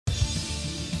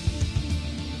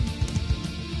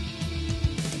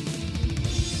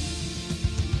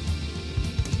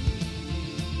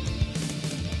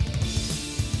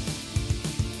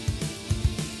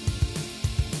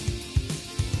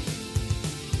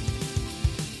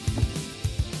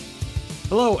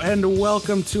Hello and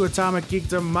welcome to Atomic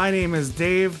Geekdom. My name is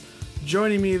Dave.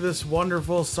 Joining me this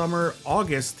wonderful summer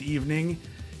August evening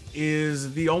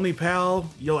is the only pal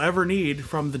you'll ever need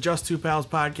from the Just Two Pals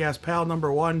podcast, pal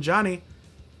number one, Johnny.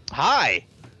 Hi,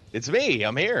 it's me.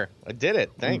 I'm here. I did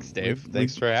it. Thanks, Dave.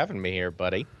 Thanks for having me here,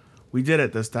 buddy. We did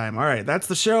it this time. All right, that's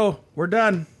the show. We're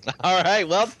done. All right,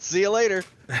 well, see you later.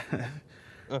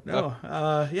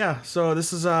 So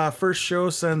this is first show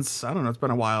since, I don't know, it's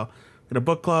been a while. At a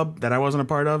book club that I wasn't a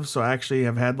part of, so I actually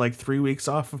have had like 3 weeks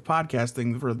off of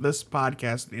podcasting for this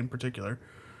podcast in particular.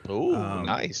 Ooh,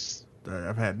 nice.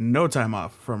 I've had no time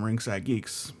off from Ringside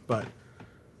Geeks, but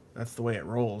that's the way it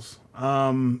rolls.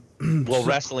 Well,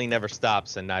 wrestling never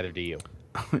stops, and neither do you.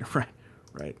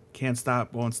 right. Can't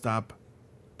stop, won't stop.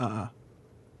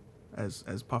 As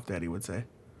Puff Daddy would say.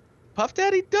 Puff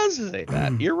Daddy does say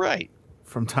that. You're right.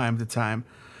 From time to time.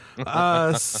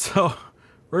 So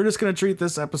we're just going to treat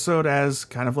this episode as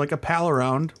kind of like a pal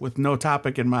around with no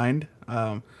topic in mind.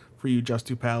 For you Just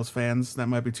Two Pals fans that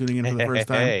might be tuning in for the first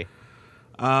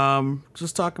time.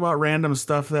 Just talk about random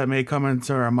stuff that may come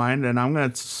into our mind. And I'm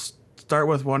going to start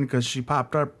with one because she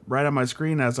popped up right on my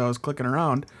screen as I was clicking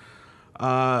around.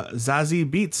 Zazie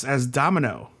Beetz as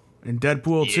Domino in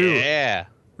Deadpool 2. Yeah.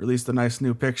 Released a nice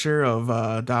new picture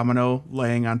of Domino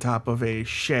laying on top of a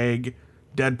shag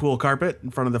Deadpool carpet in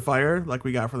front of the fire, like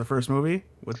we got for the first movie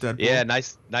with Deadpool. Yeah,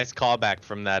 nice callback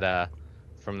from that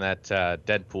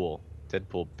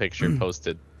Deadpool picture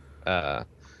posted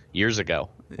years ago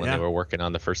when they were working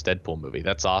on the first Deadpool movie.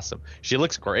 That's awesome. She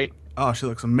looks great. Oh, she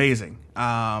looks amazing.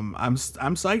 I'm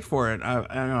psyched for it.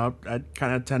 I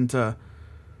kind of tend to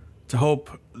hope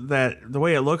that the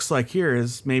way it looks like here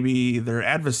is maybe they're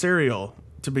adversarial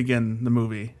to begin the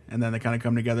movie, and then they kind of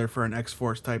come together for an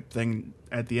X-Force type thing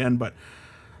at the end. But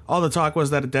all the talk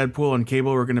was that Deadpool and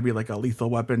Cable were going to be like a Lethal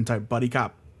Weapon type buddy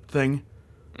cop thing.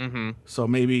 Mm-hmm. So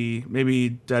maybe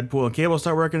Deadpool and Cable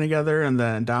start working together, and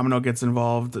then Domino gets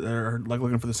involved. They're like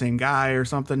looking for the same guy or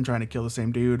something, trying to kill the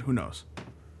same dude. Who knows?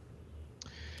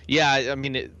 Yeah, I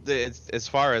mean, as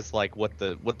far as like what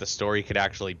the story could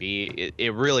actually be,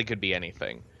 it really could be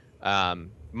anything.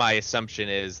 My assumption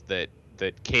is that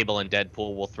Cable and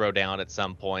Deadpool will throw down at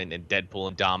some point, and Deadpool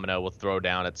and Domino will throw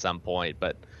down at some point,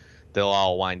 but they'll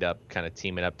all wind up kind of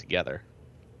teaming up together.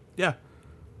 Yeah.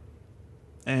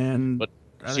 But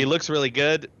she looks really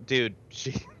good, dude.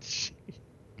 She's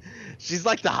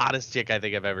like the hottest chick I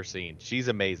think I've ever seen. She's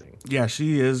amazing. Yeah,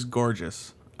 she is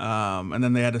gorgeous. And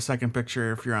then they had a second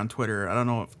picture. If you're on Twitter, I don't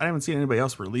know if I haven't seen anybody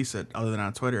else release it other than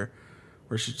on Twitter,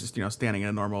 where she's just standing in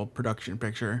a normal production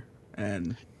picture.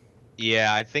 And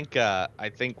yeah, I think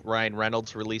Ryan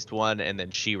Reynolds released one, and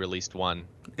then she released one.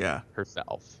 Yeah,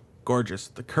 herself. Gorgeous.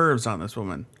 The curves on this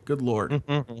woman. Good Lord.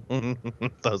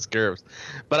 Those curves.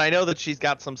 But I know that she's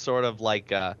got some sort of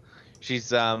like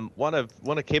she's one of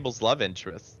Cable's love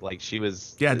interests. Like she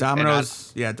was. Yeah,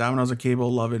 Domino's a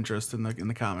Cable love interest in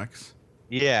the comics.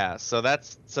 Yeah, so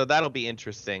that'll be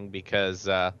interesting because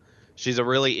she's a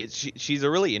really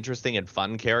interesting and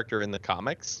fun character in the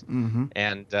comics. Mm-hmm.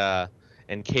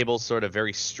 And Cable's sort of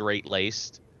very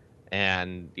straight-laced,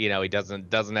 and he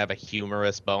doesn't have a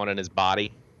humorous bone in his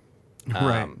body.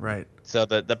 Right. So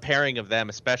the pairing of them,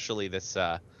 especially this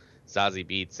Zazie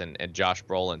Beetz and Josh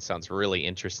Brolin, sounds really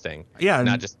interesting. Yeah,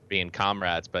 not just being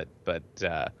comrades, but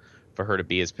for her to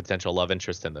be his potential love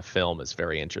interest in the film is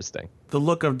very interesting. The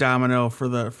look of Domino for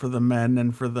the men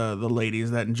and for the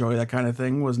ladies that enjoy that kind of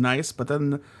thing was nice, but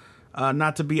then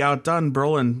not to be outdone,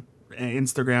 Brolin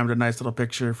Instagrammed a nice little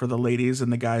picture for the ladies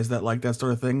and the guys that like that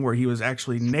sort of thing, where he was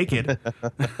actually naked.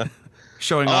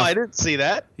 Showing off. I didn't see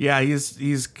that. Yeah,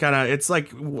 he's kind of, it's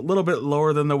like a little bit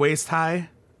lower than the waist high.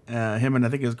 Him and I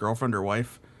think his girlfriend or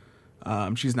wife.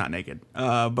 She's not naked,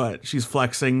 but she's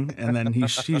flexing, and then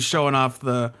he's showing off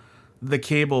the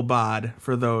Cable bod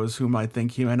for those who might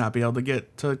think he might not be able to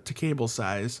get to Cable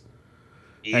size.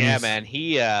 Yeah, man,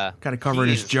 he kind of covering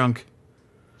his junk.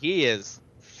 He's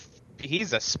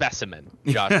a specimen,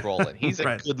 Josh Brolin. He's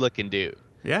a good-looking dude.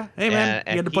 Yeah, hey man,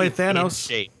 he had to play Thanos. In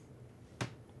shape.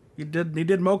 He did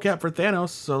mocap for Thanos,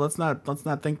 so let's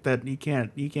not think that he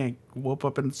can't whoop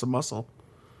up in some muscle.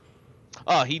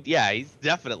 Oh, he's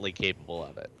definitely capable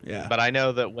of it. Yeah. But I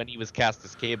know that when he was cast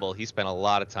as Cable, he spent a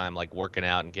lot of time like working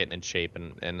out and getting in shape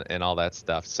and all that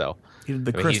stuff. So he did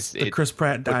the Chris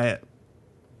Pratt diet.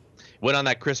 Went on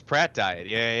that Chris Pratt diet.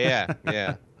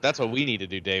 Yeah. That's what we need to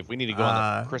do, Dave. We need to go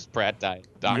on the Chris Pratt diet,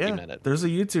 document it. There's a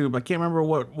YouTube. I can't remember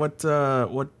what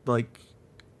like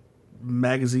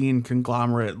magazine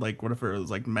conglomerate, like what if it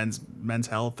was like Men's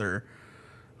Health or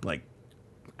like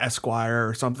Esquire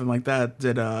or something like that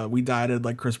did We Dieted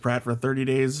Like Chris Pratt for 30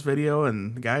 Days video,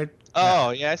 and the guy. Oh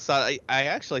yeah, I saw. I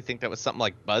actually think that was something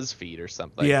like BuzzFeed or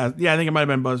something. Yeah, I think it might have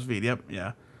been BuzzFeed. Yep,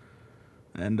 yeah.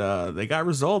 And they got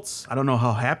results. I don't know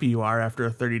how happy you are after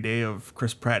a 30-day of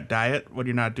Chris Pratt diet when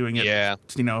you're not doing it,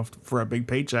 for a big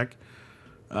paycheck.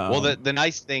 Well, the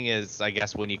nice thing is, I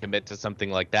guess, when you commit to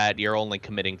something like that, you're only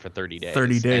committing for 30 days.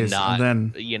 30 days,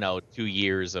 and not, 2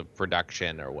 years of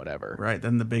production or whatever. Right,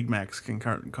 then the Big Macs can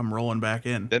come rolling back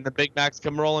in. Then the Big Macs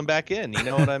come rolling back in. You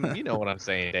know what I'm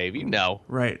saying, Dave. You know.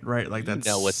 Right. Like that's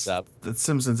what's up. That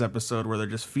Simpsons episode where they're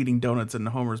just feeding donuts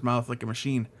into Homer's mouth like a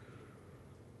machine.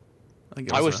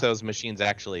 I wish those machines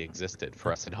actually existed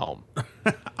for us at home.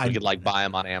 You could buy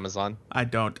them on Amazon. I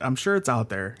don't. I'm sure it's out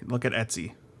there. Look at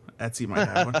Etsy. Etsy might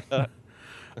have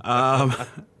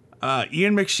one.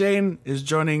 Ian McShane is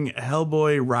joining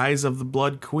Hellboy: Rise of the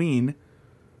Blood Queen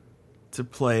to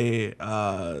play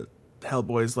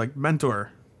Hellboy's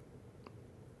mentor.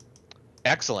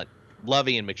 Excellent. Love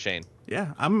Ian McShane.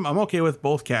 Yeah, I'm okay with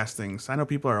both castings. I know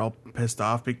people are all pissed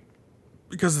off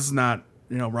because it's not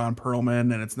Ron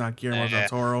Perlman and it's not Guillermo del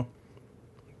Toro,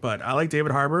 but I like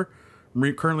David Harbour.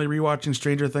 I'm currently rewatching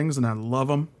Stranger Things, and I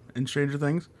love him in Stranger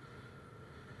Things.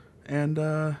 And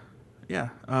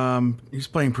he's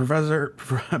playing Professor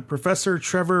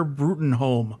Trevor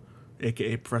Brutenholm,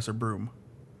 aka Professor Broom.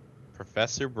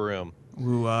 Professor Broom.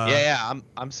 Who, I'm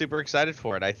super excited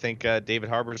for it. I think David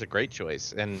Harbour is a great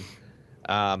choice, and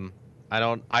there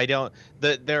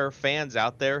are fans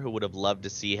out there who would have loved to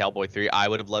see Hellboy 3. I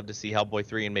would have loved to see Hellboy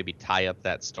 3 and maybe tie up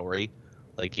that story,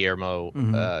 like Guillermo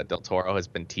del Toro has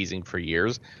been teasing for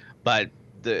years, but.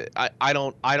 I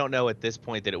don't know at this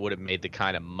point that it would have made the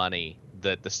kind of money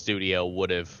that the studio would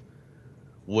have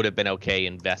been okay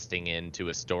investing into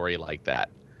a story like that.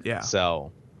 Yeah.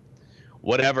 So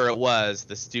whatever it was,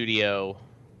 the studio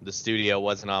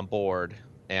wasn't on board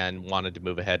and wanted to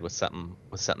move ahead with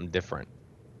something different.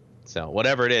 So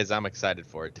whatever it is, I'm excited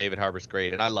for it. David Harbour's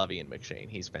great, and I love Ian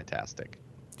McShane. He's fantastic.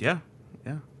 Yeah.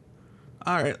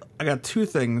 All right, I got 2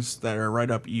 things that are right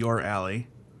up your alley.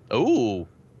 Ooh.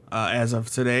 As of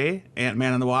today,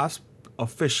 Ant-Man and the Wasp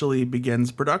officially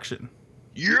begins production.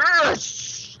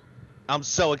 Yes! I'm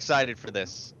so excited for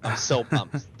this. I'm so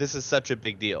pumped. This is such a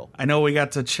big deal. I know we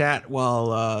got to chat while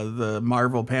the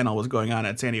Marvel panel was going on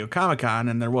at San Diego Comic-Con,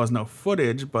 and there was no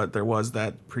footage, but there was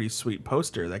that pretty sweet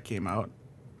poster that came out.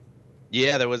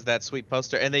 Yeah, there was that sweet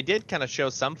poster, and they did kind of show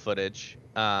some footage.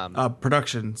 Concept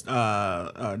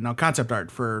art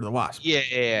for the Wasp.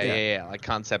 Yeah, like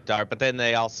concept art. But then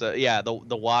they also,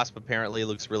 the Wasp apparently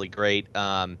looks really great.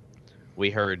 We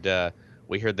heard the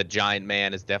Giant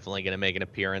Man is definitely going to make an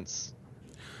appearance.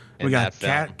 We got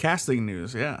casting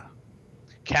news,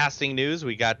 Casting news.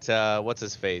 We got what's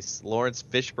his face, Lawrence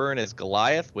Fishburne as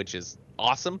Goliath, which is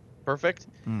awesome, perfect.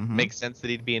 Mm-hmm. Makes sense that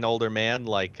he'd be an older man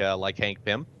like Hank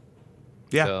Pym.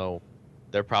 Yeah. So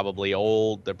they're probably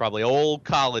old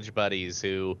college buddies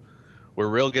who were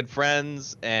real good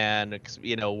friends, and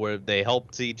where they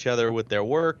helped each other with their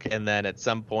work, and then at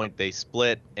some point they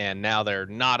split, and now they're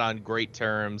not on great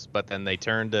terms, but then they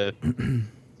turn to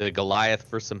Goliath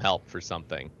for some help for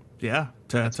something. Yeah,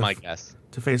 that's my guess.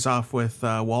 To face off with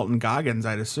Walton Goggins,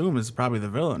 I'd assume, is probably the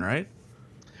villain, right?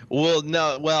 Well,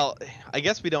 no. Well, I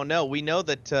guess we don't know. We know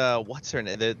that what's her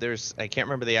name? There's I can't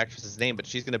remember the actress's name, but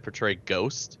she's going to portray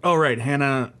Ghost. Oh, right,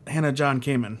 Hannah John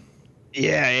Kamen.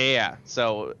 Yeah.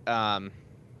 So, Hannah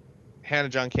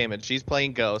John Kamen, she's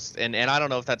playing Ghost, and I don't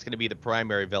know if that's going to be the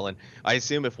primary villain. I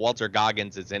assume if Walter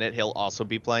Goggins is in it, he'll also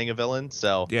be playing a villain.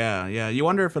 So yeah. You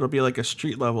wonder if it'll be like a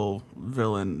street level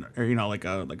villain, or like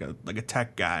a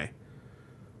tech guy,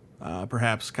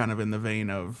 perhaps kind of in the vein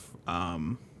of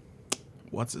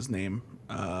what's his name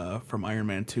from Iron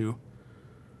Man 2.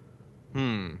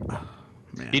 Man.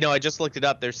 I just looked it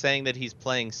up. They're saying that he's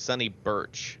playing Sonny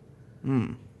Birch,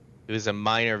 who's a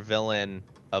minor villain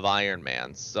of Iron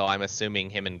Man. So I'm assuming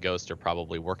him and Ghost are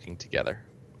probably working together.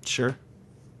 Sure.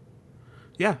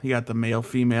 Yeah, you got the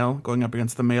male-female going up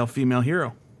against the male-female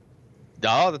hero.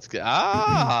 Oh, that's good.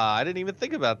 I didn't even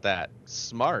think about that.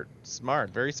 Smart,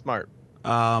 very smart.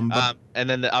 And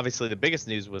then obviously the biggest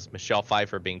news was Michelle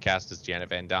Pfeiffer being cast as Janet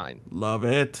Van Dyne. Love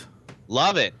it.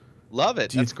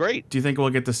 That's great. Do you think we'll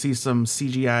get to see some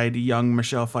CGI'd young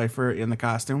Michelle Pfeiffer in the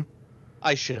costume?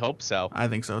 I should hope so. I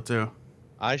think so too.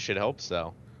 I should hope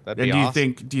so. That'd be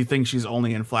awesome. Do you think she's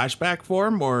only in flashback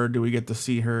form, or do we get to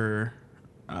see her,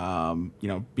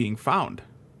 being found?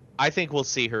 I think we'll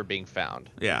see her being found.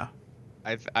 Yeah.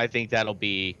 I think that'll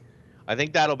be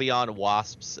on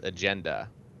Wasp's agenda.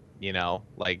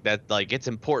 Like that. Like, it's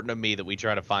important to me that we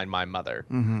try to find my mother.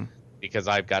 Mm-hmm. because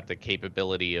I've got the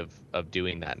capability of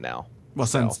doing that now. Well,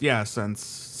 So, since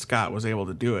Scott was able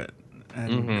to do it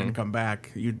and come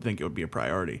back, you'd think it would be a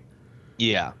priority.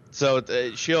 yeah. So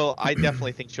I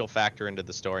definitely think she'll factor into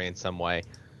the story in some way.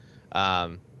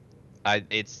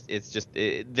 It's just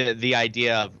the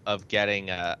idea of getting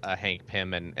a Hank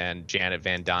Pym and Janet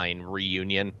Van Dyne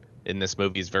reunion in this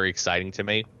movie is very exciting to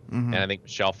me, and I think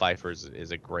Michelle Pfeiffer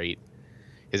is a great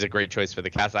choice for the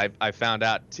cast. I found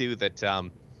out too that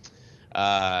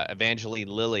Evangeline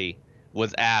Lilly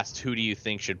was asked, who do you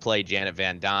think should play Janet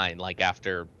Van Dyne, like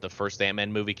after the first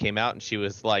Ant-Man movie came out, and she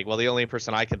was like, well, the only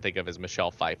person I can think of is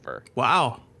Michelle Pfeiffer.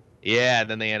 Wow. Yeah, and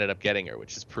then they ended up getting her,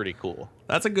 which is pretty cool.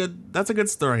 That's a good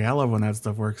story. I love when that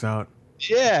stuff works out.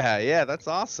 Yeah, that's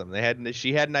awesome.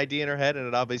 She had an idea in her head, and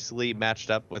it obviously matched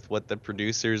up with what the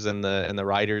producers and the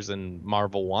writers and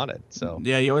Marvel wanted. So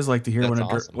yeah, you always like to hear That's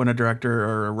when awesome. a director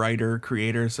or a writer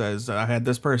creator says, "I had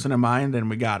this person in mind, and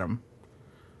we got him."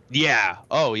 yeah,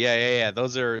 oh yeah.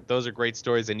 Those are great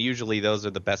stories, and usually those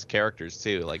are the best characters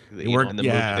too. Like in the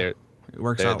movie, it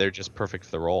works out. they're just perfect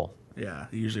for the role. Yeah,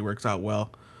 it usually works out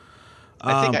well.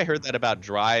 I think I heard that about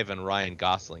Drive and Ryan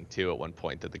Gosling too at one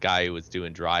point, that the guy who was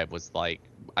doing Drive was like,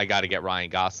 I got to get Ryan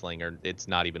Gosling or it's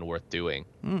not even worth doing.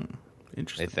 I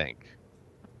Interesting. think.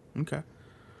 Okay.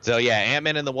 So yeah,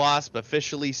 Ant-Man and the Wasp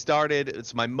officially started.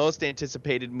 It's my most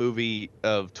anticipated movie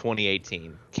of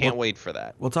 2018. Can't wait for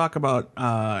that. We'll talk about.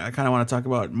 I kind of want to talk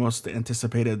about most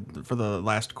anticipated for the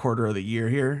last quarter of the year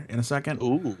here in a second.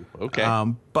 Ooh, okay.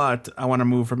 But I want to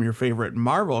move from your favorite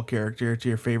Marvel character to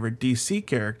your favorite DC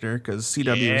character because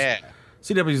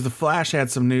CW's The Flash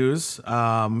had some news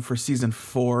for season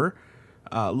 4.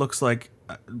 Looks like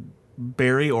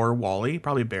Barry or Wally,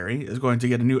 probably Barry, is going to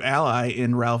get a new ally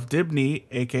in Ralph Dibny,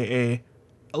 aka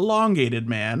Elongated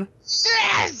Man.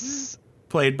 Yes!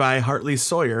 Played by Hartley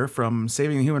Sawyer from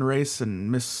Saving the Human Race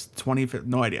and Miss 25.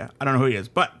 No idea. I don't know who he is,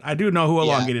 but I do know who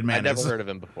Elongated Man I've is. never heard of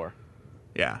him before.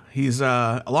 Yeah, he's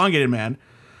Elongated Man.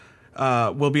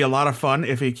 Will be a lot of fun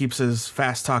if he keeps his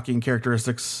fast-talking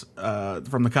characteristics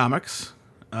from the comics.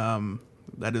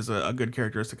 That is a good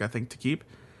characteristic, I think, to keep.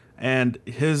 And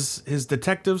his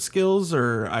detective skills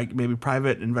or maybe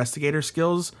private investigator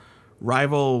skills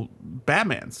rival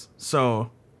Batman's.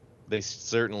 So They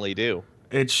certainly do.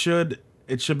 it should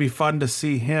be fun to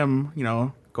see him,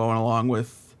 going along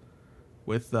with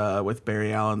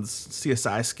Barry Allen's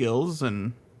CSI skills,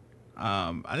 and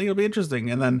I think it'll be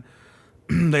interesting. And then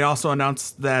they also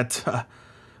announced that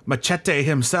Machete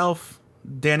himself,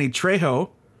 Danny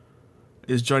Trejo,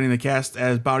 is joining the cast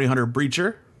as Bounty Hunter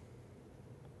Breacher,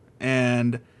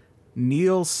 and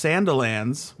Neil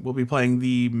Sandilands will be playing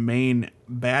the main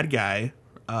bad guy,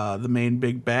 the main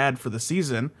big bad for the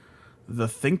season, the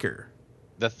Thinker.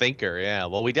 The Thinker, yeah.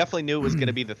 Well, we definitely knew it was going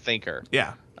to be the Thinker.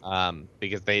 Yeah.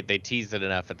 Because they teased it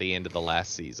enough at the end of the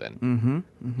last season.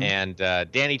 And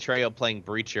Danny Trejo playing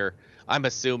Breacher, I'm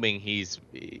assuming he's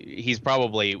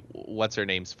probably what's her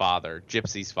name's father,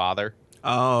 Gypsy's father.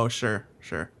 Oh, sure.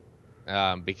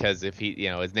 Because if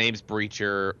his name's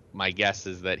Breacher, my guess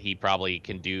is that he probably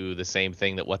can do the same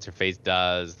thing that what's her face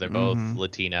does. They're both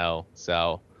Latino,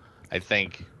 so I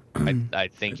think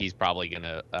he's probably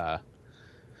gonna.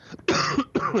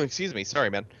 Excuse me, sorry,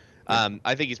 man.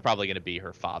 I think he's probably gonna be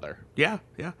her father. Yeah.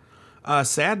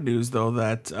 Sad news though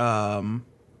that Tom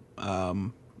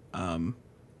Felton.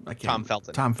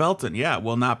 Tom Felton,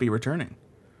 will not be returning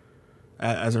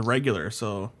as a regular.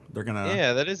 So they're gonna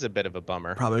That is a bit of a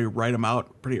bummer. probably write him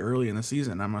out pretty early in the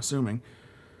season, I'm assuming.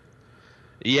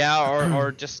 Yeah,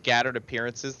 or just scattered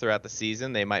appearances throughout the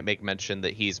season. They might make mention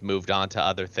that he's moved on to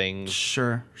other things.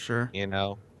 Sure.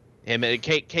 Him and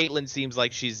Caitlin seems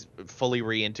like she's fully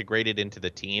reintegrated into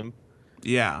the team.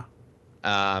 Yeah.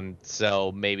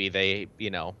 So maybe they,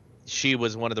 she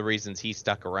was one of the reasons he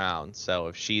stuck around. So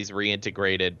if she's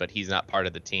reintegrated, but he's not part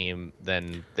of the team,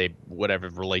 then whatever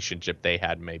relationship they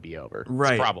had may be over.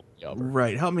 Right. It's probably over.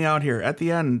 Right. Help me out here. At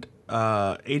the end,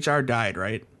 HR died,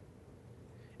 right?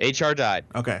 HR died.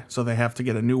 Okay, so they have to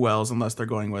get a new Wells unless they're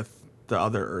going with the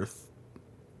other Earth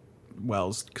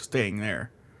Wells staying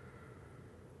there.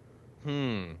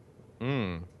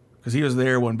 Because he was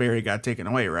there when Barry got taken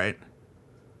away, right?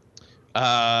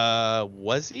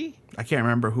 Was he? I can't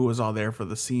remember who was all there for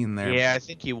the scene there. Yeah, I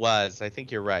think he was. I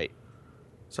think you're right.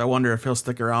 So I wonder if he'll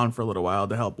stick around for a little while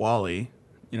to help Wally,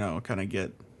 kind of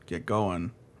get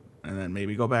going, and then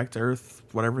maybe go back to Earth,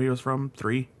 whatever he was from,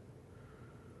 3.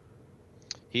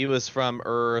 He was from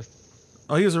Earth.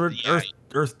 Oh, he was Earth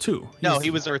 2. He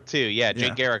was Earth 2. Yeah,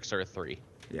 Jay Garrick's Earth 3.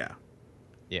 Yeah.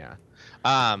 Yeah.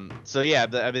 So yeah,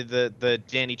 the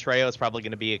Danny Trejo is probably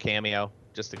going to be a cameo,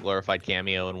 just a glorified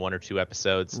cameo in 1 or 2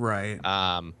 episodes. Right.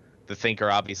 the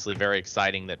Thinker, obviously very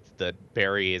exciting that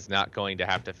Barry is not going to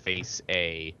have to face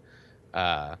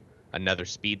another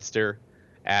speedster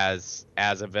as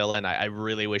a villain. I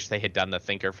really wish they had done the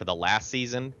Thinker for the last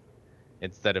season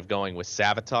instead of going with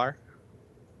Savitar.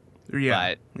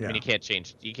 Yeah, but I mean, you can't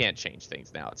change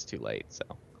things now. It's too late. So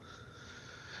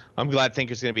I'm glad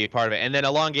Thinker's going to be a part of it. And then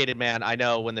Elongated Man, I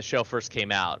know when the show first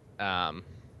came out,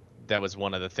 that was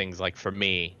one of the things, like, for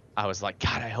me, I was like,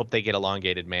 God, I hope they get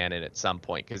Elongated Man in at some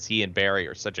point, because he and Barry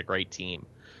are such a great team.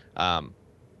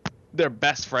 They're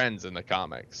best friends in the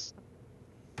comics.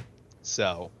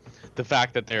 So the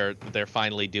fact that they're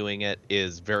finally doing it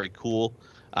is very cool.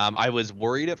 I was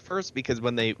worried at first because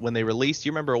when they released,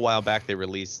 you remember a while back they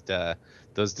released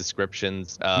those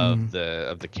descriptions of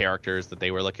the characters that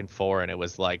they were looking for, and it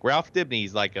was like Ralph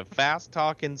Dibny's like a fast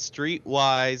talking,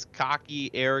 streetwise,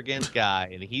 cocky, arrogant guy,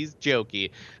 and he's jokey.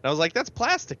 And I was like, that's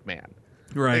Plastic Man.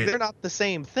 Right. Like, they're not the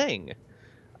same thing.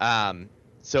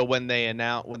 So when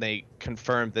they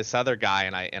confirmed this other guy,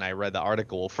 and I read the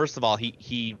article, well, first of all,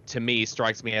 he to me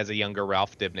strikes me as a younger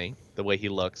Ralph Dibny, the way he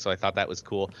looks, so I thought that was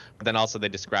cool. But then also they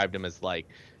described him as, like,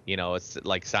 you know, it's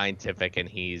like scientific, and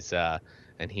he's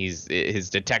his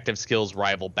detective skills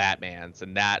rival Batman's,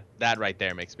 and that right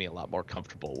there makes me a lot more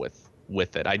comfortable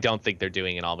with it. I don't think they're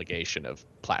doing an amalgamation of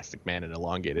Plastic Man and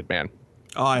Elongated Man.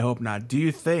 Oh, I hope not. Do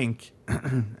you think,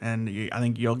 and I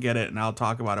think you'll get it, and I'll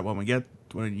talk about it when you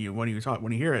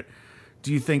hear it.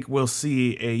 Do you think we'll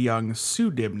see a young Sue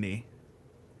Dibny?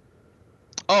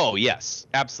 Oh, yes,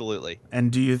 absolutely. And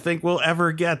do you think we'll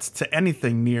ever get to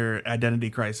anything near Identity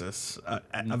Crisis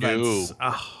events?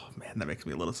 Oh, man, that makes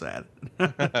me a little sad.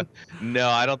 No,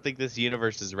 I don't think this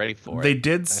universe is ready for it. They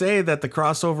did say that the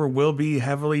crossover will be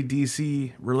heavily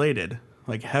DC related,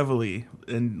 like heavily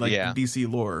in DC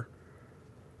lore.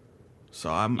 So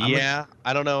I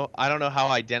don't know how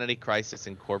Identity Crisis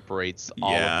incorporates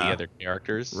all of the other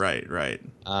characters. Right.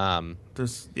 I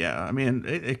mean,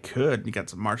 it could. You got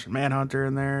some Martian Manhunter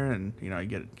in there, and you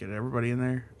get everybody in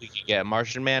there. We could get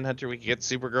Martian Manhunter. We could get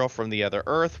Supergirl from the other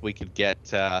Earth. We could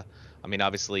get. I mean,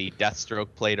 obviously,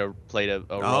 Deathstroke played a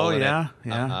role in it.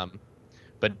 Yeah.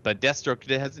 But Deathstroke,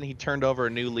 hasn't he turned over a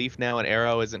new leaf now in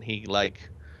Arrow? Isn't he like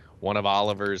one of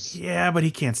Oliver's? Yeah, but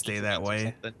he can't stay that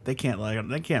way. They can't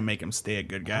make him stay a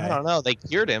good guy. I don't know. They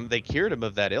cured him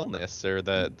of that illness, or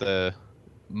the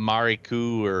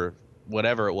Mariku or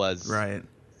whatever it was. Right.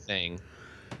 Thing.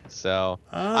 So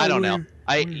I don't know.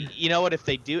 You know what? If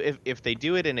they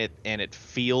do it and it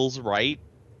feels right,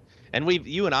 and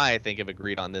you and I think have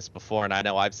agreed on this before, and I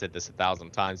know I've said this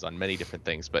 1,000 times on many different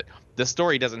things, but the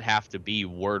story doesn't have to be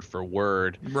word for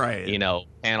word, right? You know,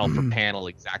 panel for panel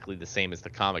exactly the same as the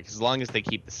comic, as long as they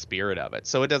keep the spirit of it.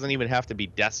 So it doesn't even have to be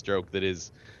Deathstroke that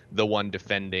is the one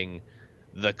defending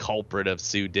the culprit of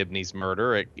Sue Dibny's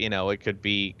murder. It could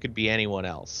be anyone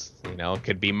else. You know, it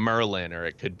could be Merlin, or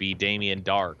it could be Damien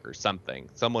Dark, or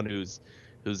someone who's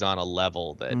on a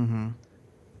level that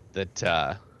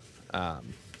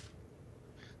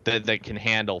can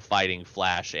handle fighting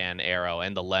Flash and Arrow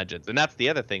and the Legends. And that's the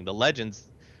other thing. The Legends,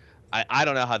 I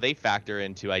don't know how they factor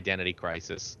into Identity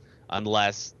Crisis,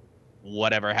 unless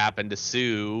whatever happened to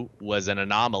Sue was an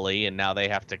anomaly and now they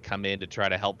have to come in to try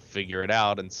to help figure it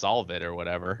out and solve it or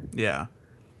whatever. Yeah.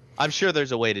 I'm sure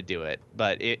there's a way to do it,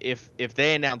 but if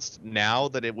they announced now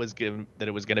that it was going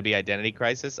to be Identity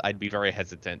Crisis, I'd be very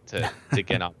hesitant to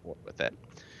get on board with it.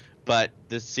 But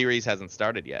this series hasn't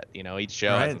started yet. You know, each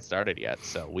show hasn't started yet,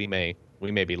 so we may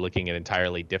be looking at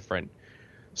entirely different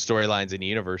storylines and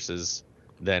universes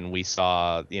than we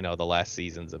saw, the last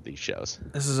seasons of these shows.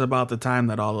 This is about the time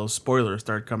that all those spoilers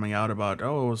start coming out about,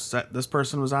 this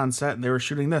person was on set and they were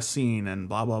shooting this scene and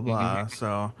blah blah blah.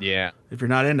 So yeah, if you're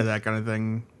not into that kind of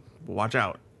thing, watch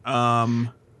out.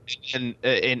 And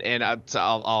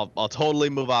I'll totally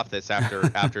move off this after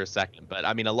a second, but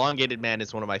I mean, Elongated Man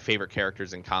is one of my favorite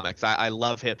characters in comics. I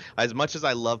love him as much as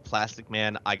I love Plastic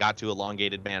Man. I got to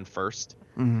Elongated Man first,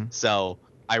 so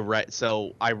I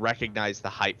recognize the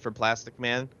hype for Plastic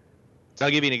Man. So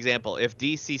I'll give you an example. If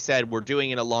DC said we're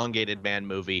doing an Elongated Man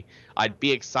movie, I'd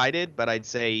be excited, but I'd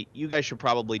say you guys should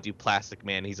probably do Plastic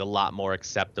Man. He's a lot more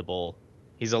acceptable.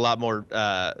 He's a lot more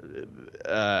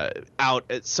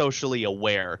socially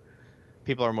aware.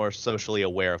 People are more socially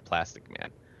aware of Plastic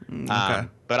Man. Okay.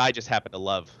 But I just happen to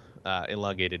love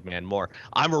Elongated Man more.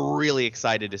 I'm really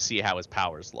excited to see how his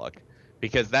powers look,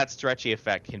 because that stretchy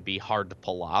effect can be hard to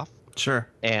pull off. Sure.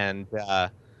 And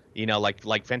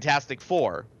like Fantastic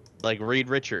Four, like Reed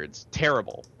Richards,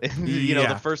 terrible.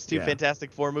 The first two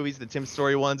Fantastic Four movies, the Tim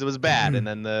Story ones, it was bad, and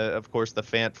then of course the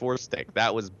Fant Four Stick,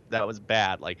 that was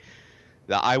bad. Like,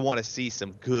 I want to see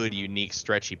some good, unique,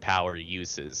 stretchy power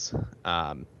uses.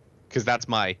 because that's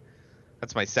my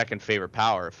second favorite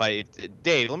power.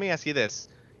 Dave, let me ask you this: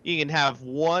 you can have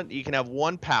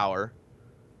one power,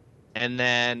 and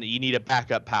then you need a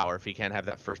backup power if you can't have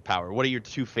that first power. What are your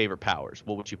two favorite powers?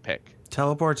 What would you pick?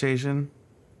 Teleportation.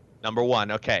 Number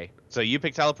one. Okay, so you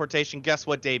pick teleportation. Guess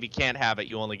what, Dave? You can't have it.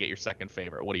 You only get your second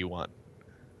favorite. What do you want?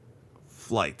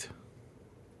 Flight.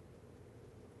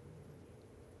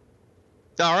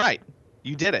 All right.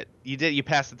 You did it. You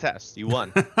passed the test. You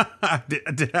won.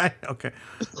 Did I? Okay.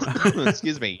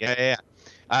 Excuse me. Yeah.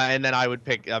 And then I would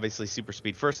pick, obviously, super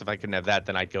speed first. If I couldn't have that,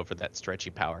 then I'd go for that stretchy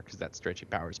power, because that stretchy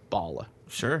power is baller.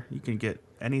 Sure. You can get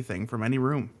anything from any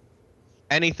room.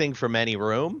 Anything from any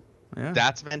room? Yeah.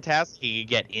 That's fantastic. You can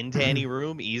get into any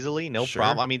room easily. No Sure.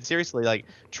 problem. I mean, seriously, like,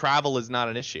 travel is not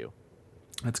an issue.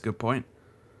 That's a good point.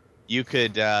 You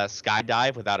could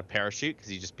skydive without a parachute,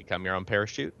 because you just become your own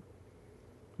parachute.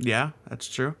 Yeah, that's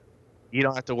true. You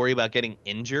don't have to worry about getting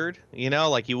injured.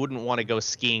 Like you wouldn't want to go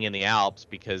skiing in the Alps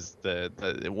because the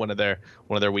one of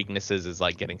their weaknesses is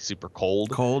like getting super cold.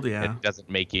 Cold, yeah. It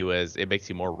makes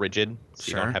you more rigid, so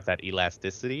Sure. you don't have that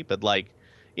elasticity. But like,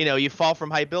 you fall from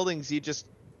high buildings, you just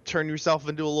turn yourself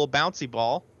into a little bouncy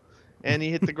ball, and you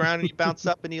hit the ground and you bounce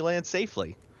up and you land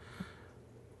safely.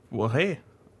 Well, hey,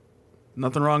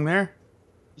 nothing wrong there.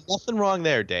 Nothing wrong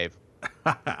there, Dave.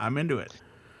 I'm into it.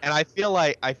 And I feel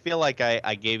like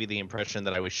I gave you the impression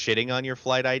that I was shitting on your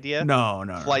flight idea. No.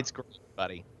 Flight's great,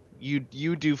 buddy. You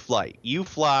do flight. You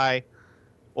fly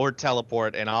or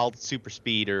teleport, and I'll super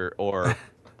speed or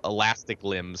elastic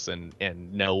limbs and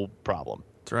no problem.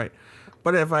 That's right.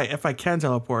 But if I can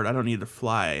teleport, I don't need to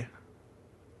fly.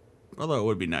 Although it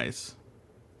would be nice.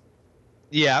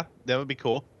 Yeah, that would be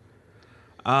cool.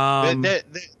 They're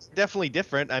definitely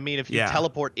different. I mean, if you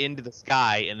teleport into the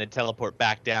sky and then teleport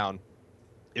back down,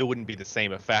 it wouldn't be the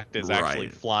same effect as actually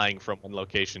flying from one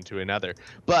location to another.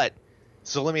 But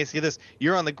so let me ask you this: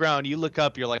 you're on the ground, you look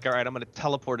up, you're like, all right, I'm going to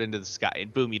teleport into the sky,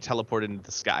 and boom, you teleport into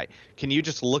the sky. Can you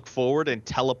just look forward and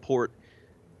teleport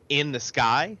in the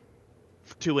sky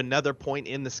to another point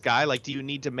in the sky? Like, do you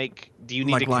need to connect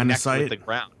with the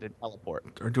ground and teleport?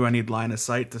 Or do I need line of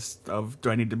sight do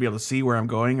I need to be able to see where I'm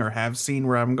going or have seen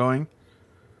where I'm going?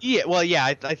 Yeah, well, yeah,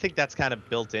 I think that's kind of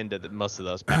built into most of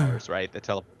those powers, right? The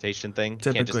teleportation thing.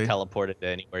 Typically. You can't just teleport it to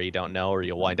anywhere you don't know, or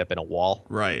you'll wind up in a wall.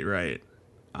 Right.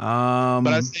 But I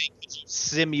was saying, could you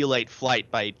simulate flight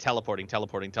by teleporting in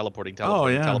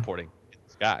the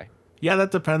sky? Yeah, that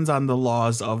depends on the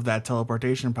laws of that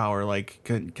teleportation power. Like,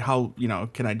 can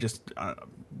I just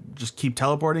keep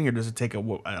teleporting, or does it take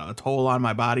a toll on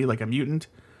my body like a mutant?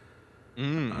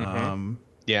 Mm-hmm.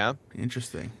 Yeah.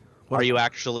 Interesting. Are you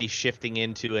actually shifting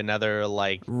into another,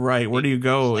 like... Right, where do you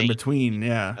go in between?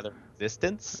 Yeah. Another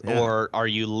existence? Yeah. Or are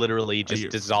you literally just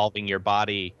dissolving your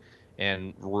body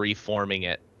and reforming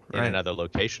it in another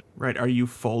location? Right. Are you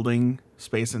folding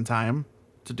space and time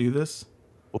to do this?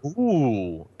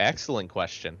 Ooh, excellent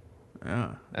question.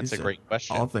 Yeah. That's a great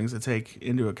question. All things to take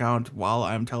into account while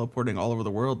I'm teleporting all over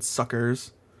the world,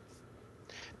 suckers.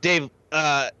 Dave,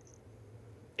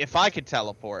 if I could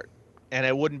teleport... and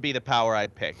it wouldn't be the power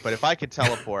I'd pick, but if I could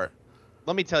teleport,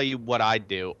 let me tell you what I'd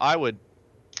do. I would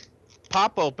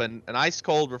pop open an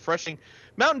ice-cold, refreshing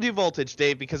Mountain Dew Voltage,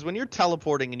 Dave, because when you're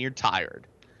teleporting and you're tired,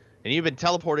 and you've been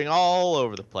teleporting all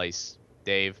over the place,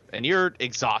 Dave, and you're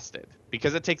exhausted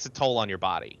because it takes a toll on your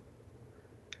body,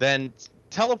 then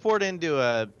teleport into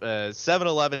a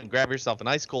 7-Eleven, grab yourself an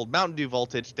ice-cold Mountain Dew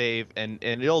Voltage, Dave, and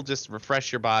it'll just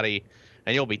refresh your body,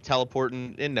 and you'll be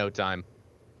teleporting in no time.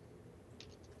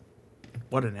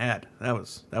 What an ad. That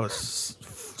was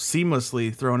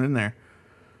seamlessly thrown in there.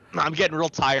 I'm getting real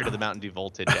tired of the Mountain Dew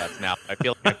Voltage ads now. I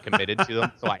feel like I'm committed to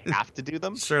them, so I have to do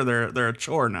them. Sure, they're a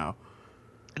chore now.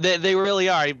 They really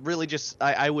are.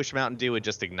 I wish Mountain Dew would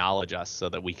just acknowledge us so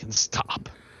that we can stop.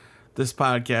 This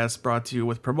podcast brought to you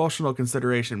with promotional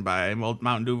consideration by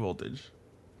Mountain Dew Voltage.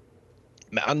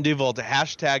 Mountain Dew Voltage.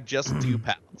 # just 2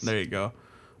 pounds. There you go.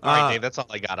 All right, Dave, that's all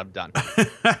I got. I'm done.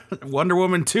 Wonder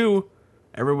Woman 2.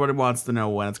 Everybody wants to know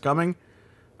when it's coming.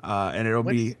 And it'll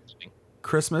be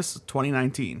Christmas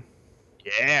 2019.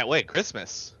 Yeah, wait,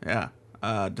 Christmas. Yeah.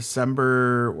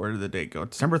 December, where did the date go?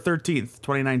 December 13th,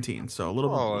 2019. So a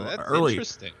little bit that's early.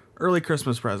 Interesting. Early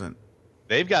Christmas present.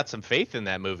 They've got some faith in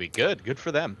that movie. Good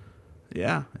for them.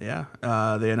 Yeah.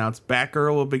 They announced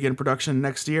Batgirl will begin production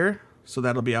next year. So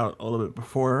that'll be out a little bit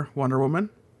before Wonder Woman.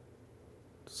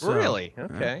 So, really?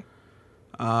 Okay.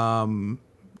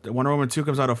 The Wonder Woman 2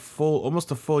 comes out almost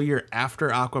a full year after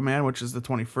Aquaman, which is the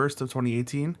 21st of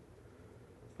 2018.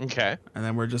 Okay. And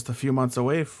then we're just a few months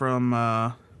away from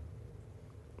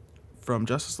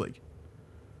Justice League.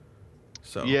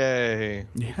 So yay.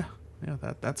 yeah,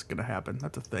 Yeah, that's gonna happen.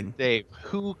 That's a thing. Dave,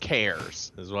 who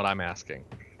cares is what I'm asking.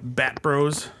 Bat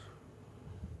Bros.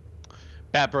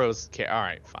 Bat Bros care. All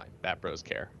right, fine. Bat Bros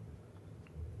care.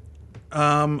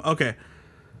 Okay.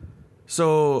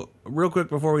 So, real quick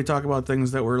before we talk about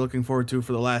things that we're looking forward to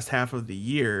for the last half of the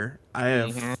year, I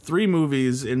have 3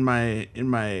 movies in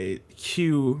my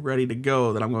queue ready to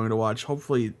go that I'm going to watch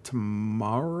hopefully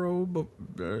tomorrow, but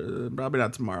probably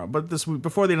not tomorrow, but this week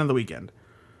before the end of the weekend.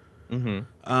 And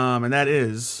that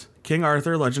is King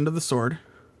Arthur: Legend of the Sword.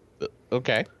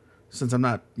 Okay. Since I'm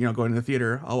not, going to the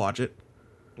theater, I'll watch it.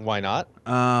 Why not?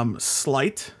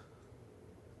 Slight,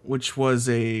 which was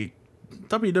a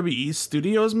WWE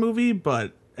Studios movie,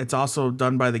 but it's also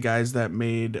done by the guys that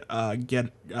made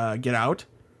Get Out.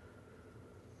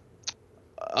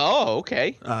 Oh,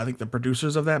 okay. I think the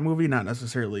producers of that movie, not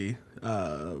necessarily.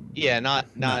 Not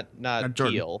Jordan,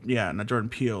 Peele. Yeah, not Jordan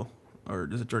Peele, or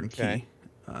is it Jordan Okay. Key?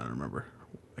 I don't remember.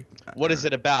 What is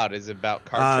it about? Is it about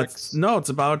card tricks? No, it's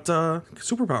about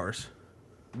superpowers.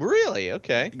 Really?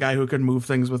 Okay. A guy who can move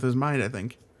things with his mind, I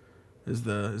think, is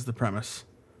the premise.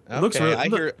 It Okay. looks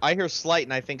really, I hear sleight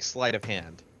and I think sleight of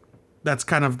hand. That's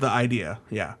kind of the idea,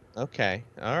 yeah. Okay.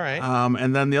 All right.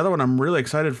 And then the other one I'm really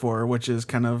excited for, which is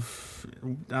kind of,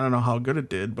 I don't know how good it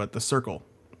did, but The Circle.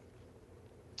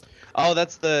 Oh,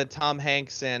 that's the Tom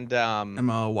Hanks and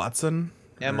Emma Watson.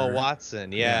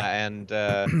 Watson, yeah. And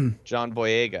John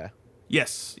Boyega.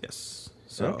 Yes.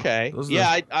 So, okay.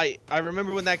 Yeah, I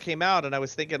remember when that came out, and I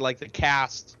was thinking like the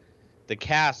cast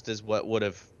is what would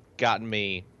have gotten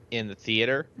me in the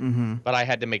theater, but I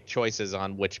had to make choices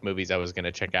on which movies I was going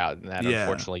to check out, and that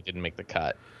unfortunately didn't make the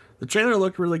cut. The trailer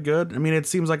looked really good. I mean, it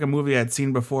seems like a movie I'd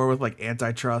seen before with like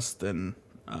Antitrust and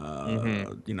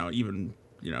even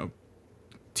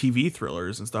TV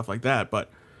thrillers and stuff like that.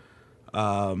 But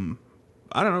I don't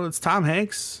know. It's Tom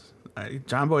Hanks,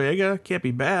 John Boyega. Can't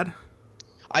be bad.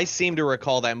 I seem to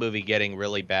recall that movie getting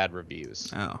really bad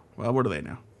reviews. Oh well, what do they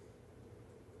know?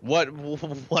 What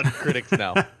critics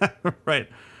know? Right.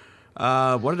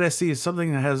 What did I see?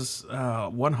 Something that has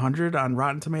 100 on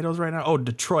Rotten Tomatoes right now. Oh,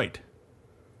 Detroit.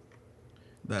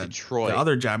 Detroit. The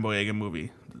other John Boyega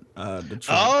movie. Detroit.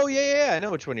 Oh, yeah. I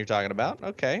know which one you're talking about.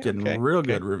 Okay. Getting real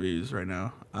good reviews right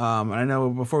now. And I know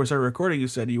before we started recording, you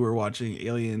said you were watching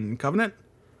Alien Covenant.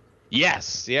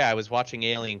 Yes. Yeah, I was watching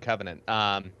Alien Covenant.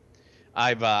 I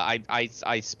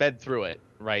sped through it,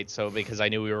 right? So because I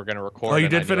knew we were going to record. Oh, you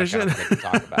did finish it? To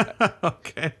talk about it.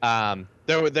 Okay.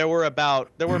 There were about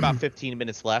 15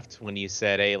 minutes left when you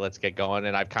said, "Hey, let's get going,"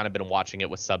 and I've kind of been watching it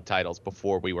with subtitles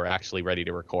before we were actually ready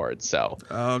to record. So,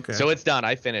 okay. So it's done.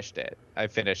 I finished it.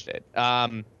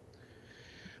 Boy,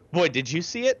 did you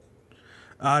see it?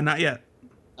 Not yet.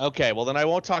 Okay, well then I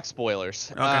won't talk spoilers.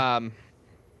 Okay.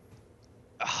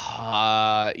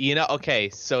 Okay,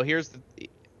 so here's the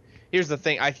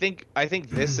thing. I think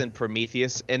this and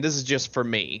Prometheus, and this is just for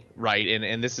me, right?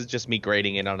 And this is just me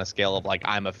grading it on a scale of like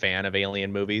I'm a fan of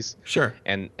alien movies, sure,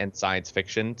 and science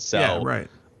fiction. So yeah, right.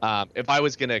 If I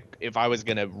was gonna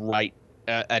write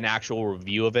an actual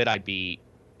review of it, I'd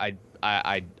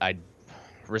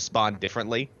respond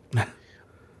differently,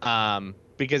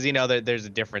 because there's a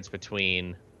difference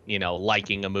between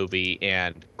liking a movie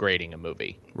and grading a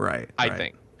movie, right? I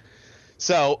think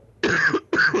so.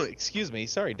 Excuse me.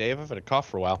 Sorry, Dave. I've had a cough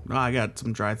for a while. No, I got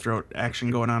some dry throat action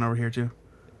going on over here too.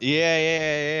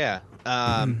 Yeah.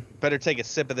 Better take a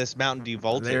sip of this Mountain Dew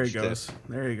Voltage. There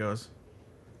he goes.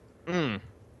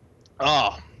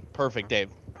 Oh, perfect, Dave.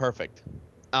 Perfect.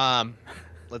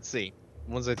 Let's see.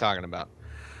 What was I talking about?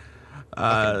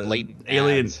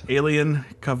 Alien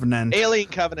Covenant. Alien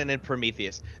Covenant and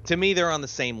Prometheus. To me, they're on the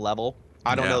same level.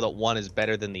 I don't know that one is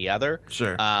better than the other.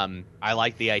 Sure. I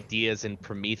like the ideas in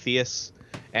Prometheus,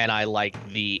 and I like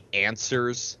the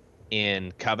answers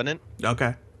in Covenant.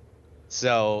 Okay.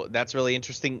 So that's really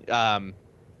interesting.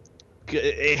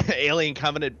 Alien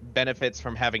Covenant benefits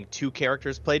from having 2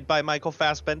 characters played by Michael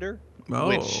Fassbender,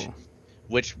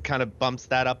 which kind of bumps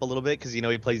that up a little bit because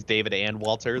he plays David and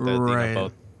Walter,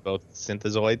 both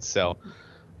synthezoids. So,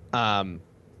 I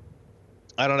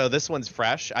don't know. This one's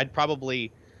fresh.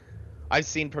 I've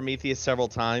seen Prometheus several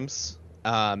times,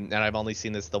 and I've only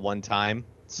seen this the one time,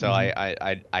 so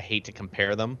I hate to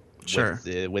compare them. Sure.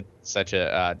 With such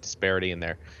a disparity in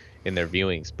their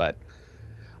viewings, but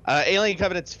Alien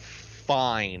Covenant's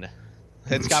fine.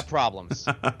 It's got problems.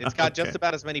 It's got just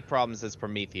about as many problems as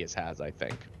Prometheus has, I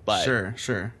think. But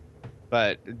sure.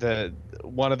 But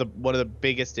one of the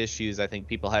biggest issues I think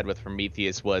people had with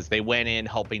Prometheus was they went in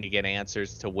hoping to get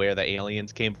answers to where the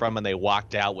aliens came from, and they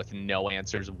walked out with no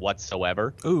answers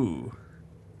whatsoever. Ooh.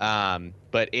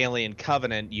 But Alien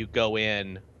Covenant, you go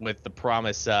in with the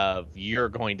promise of you're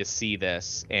going to see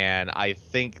this, and I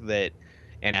think that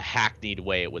in a hackneyed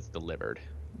way it was delivered.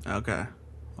 Okay.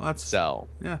 Well, that's So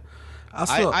yeah.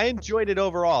 I enjoyed it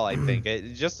overall. I think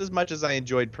just as much as I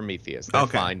enjoyed Prometheus. They're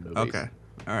fine movies. Okay.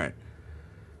 All right.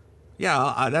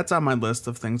 Yeah, that's on my list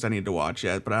of things I need to watch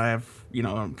yet, but I have,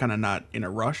 I'm kind of not in a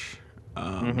rush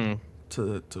to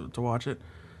watch it.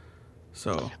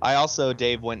 So I also,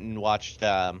 Dave, went and watched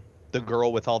The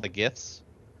Girl with All the Gifts.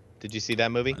 Did you see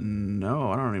that movie?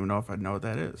 No, I don't even know if I know what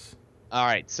that is. All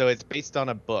right, so it's based on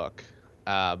a book,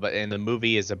 and the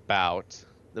movie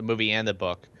and the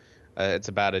book. It's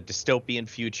about a dystopian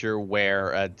future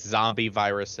where a zombie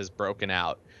virus has broken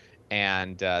out,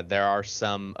 and there are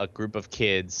a group of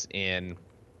kids in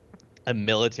a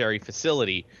military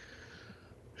facility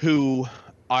who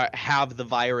have the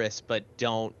virus but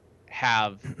don't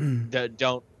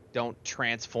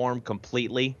transform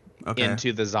completely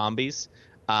into the zombies.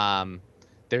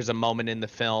 There's a moment in the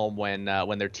film when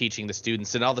they're teaching the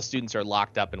students, and all the students are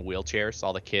locked up in wheelchairs.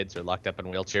 All the kids are locked up in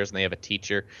wheelchairs, and they have a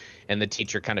teacher, and the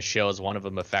teacher kind of shows one of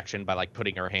them affection by like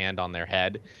putting her hand on their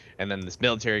head. And then this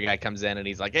military guy comes in and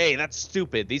he's like, "Hey, that's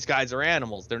stupid. These guys are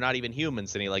animals. They're not even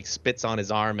humans." And he like spits on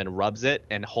his arm and rubs it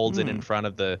and holds it in front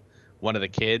of one of the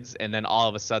kids. And then all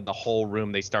of a sudden the whole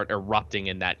room, they start erupting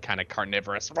in that kind of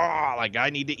carnivorous, like, I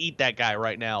need to eat that guy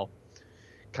right now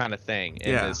kind of thing.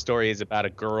 And the story is about a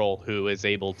girl who is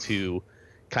able to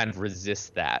kind of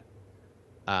resist that,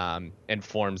 and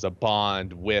forms a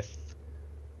bond with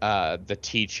the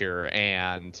teacher,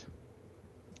 and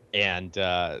ends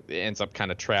up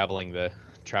kind of traveling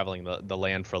the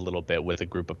land for a little bit with a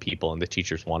group of people, and the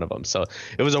teacher's one of them. So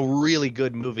it was a really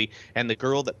good movie. And the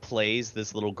girl that plays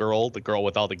this little girl, the girl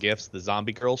with all the gifts, the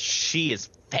zombie girl, she is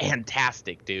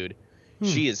fantastic, dude.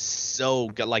 She is so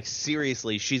good. Like,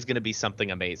 seriously, she's going to be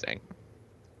something amazing.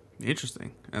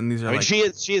 Interesting. And these are she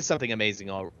is something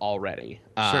amazing already.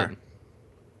 Sure.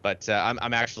 But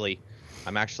I'm actually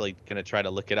going to try to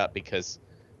look it up because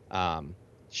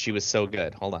she was so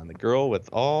good. Hold on. The girl with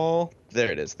all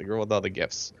the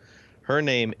gifts. Her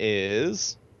name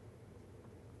is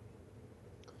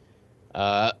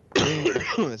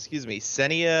excuse me,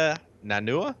 Senia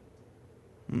Nanua.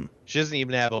 She doesn't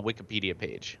even have a Wikipedia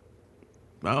page.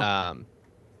 Oh.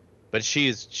 But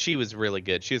she was really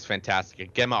good. She was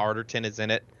fantastic. Gemma Arterton is in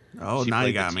it. Oh, now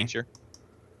you got me.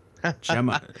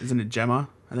 Gemma, isn't it Gemma?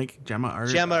 I think Gemma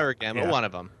Arterton. Gemma, one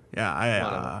of them. Yeah,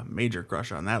 I major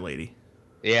crush on that lady.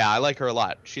 Yeah, I like her a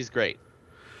lot. She's great.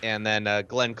 And then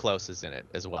Glenn Close is in it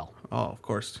as well. Oh, of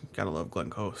course, gotta love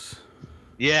Glenn Close.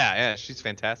 Yeah, she's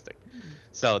fantastic.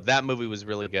 So that movie was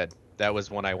really good. That was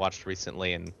one I watched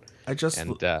recently, and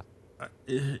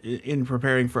in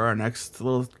preparing for our next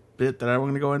little bit that I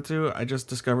want to go into, I just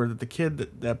discovered that the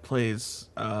kid that plays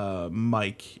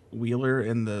Mike Wheeler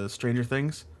in the Stranger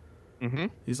Things,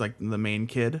 he's like the main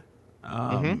kid.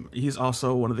 He's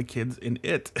also one of the kids in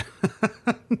It.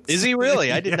 Is he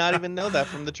really? I did not even know that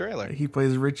from the trailer. He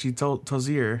plays Richie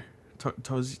Tozier.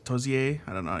 Tozier,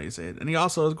 I don't know how you say it. And he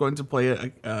also is going to play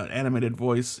an animated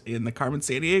voice in the Carmen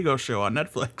Sandiego show on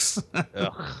Netflix.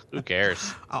 Ugh, who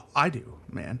cares? I do,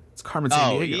 man. It's Carmen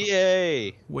Sandiego. Oh,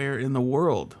 yay! Where in the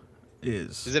world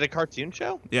is... Is it a cartoon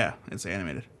show? Yeah, it's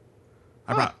animated.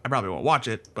 I probably won't watch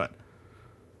it, but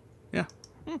yeah,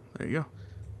 there you go.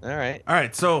 All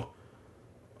right, so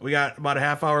we got about a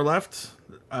half hour left.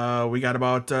 We got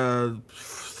about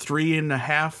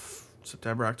 3.5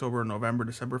 September, October, November,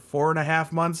 December,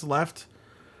 4.5 months left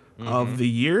of the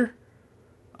year.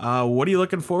 What are you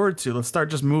looking forward to? Let's start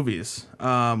just movies. We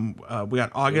got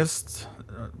August.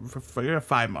 We got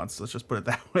 5 months. Let's just put it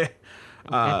that way.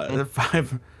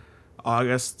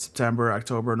 August, September,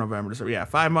 October, November, December. Yeah,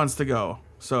 5 months to go.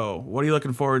 So what are you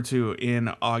looking forward to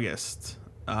in August,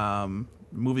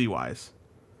 movie-wise?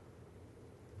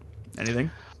 Anything?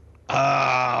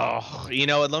 Oh, you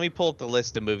know what? Let me pull up the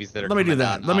list of movies that are. Let me do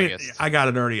that. August. I got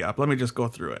it already up. Let me just go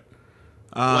through it.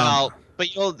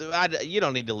 But you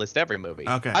don't need to list every movie.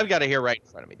 Okay. I've got it here right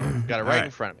in front of me. I've got it right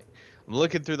in front of me. I'm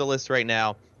looking through the list right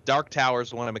now. Dark Tower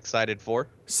is one I'm excited for.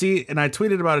 See, and I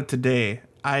tweeted about it today.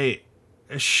 I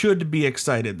should be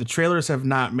excited. The trailers have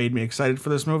not made me excited for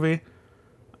this movie.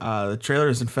 The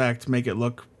trailers, in fact, make it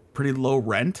look pretty low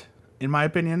rent, in my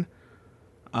opinion.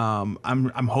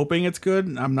 I'm hoping it's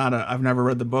good. I've never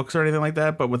read the books or anything like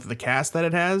that, but with the cast that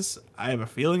it has, I have a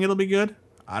feeling it'll be good.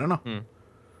 I don't know.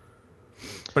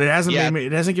 But it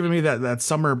hasn't given me that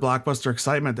summer blockbuster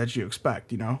excitement that you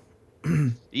expect, you know?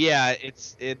 Yeah,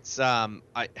 it's I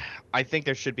think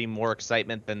there should be more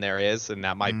excitement than there is, and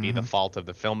that might be the fault of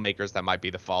the filmmakers. That might be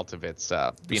the fault of its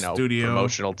studio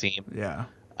promotional team. Yeah.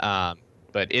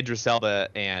 But Idris Elba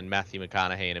and Matthew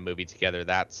McConaughey in a movie together,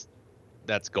 that's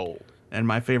gold. And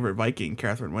my favorite Viking,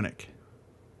 Catherine Winnick.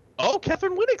 Oh,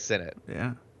 Catherine Winnick's in it.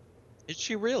 Yeah. Is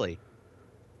she really?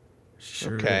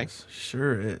 Sure Okay. is.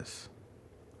 Sure is.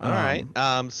 All right.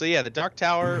 So yeah, The Dark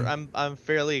Tower, I'm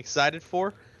fairly excited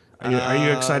for. Are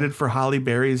you excited for Halle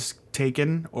Berry's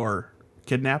Taken or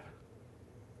Kidnap?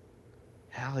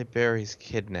 Halle Berry's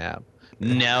Kidnap.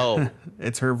 No.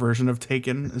 It's her version of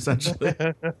Taken, essentially.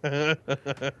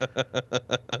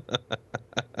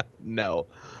 No,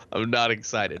 I'm not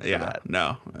excited for that.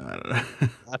 No.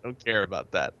 I don't care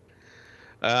about that.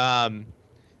 I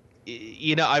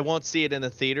won't see it in the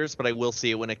theaters, but I will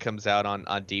see it when it comes out on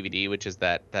DVD, which is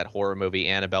that horror movie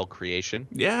Annabelle Creation.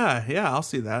 Yeah, I'll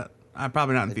see that. I'm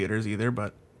probably not in theaters either,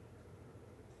 but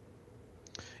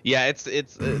yeah, it's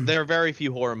there are very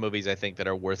few horror movies I think that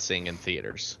are worth seeing in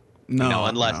theaters. no,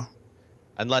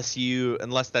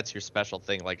 Unless that's your special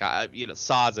thing. Like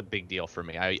Saw is a big deal for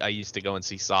me. I used to go and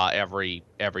see Saw every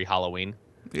Halloween.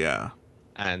 Yeah.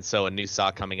 And so a new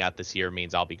Saw coming out this year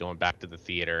means I'll be going back to the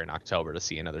theater in October to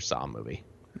see another Saw movie.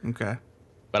 Okay.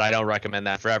 But I don't recommend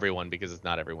that for everyone because it's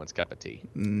not everyone's cup of tea.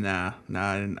 Nah,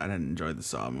 I didn't enjoy the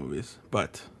Saw movies,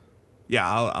 but yeah,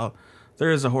 I'll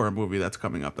there is a horror movie that's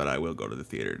coming up that I will go to the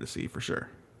theater to see for sure.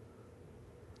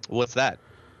 What's that?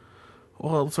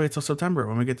 Well, let's wait till September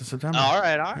when we get to September. All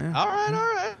right.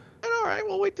 Yeah.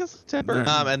 We'll wait till September.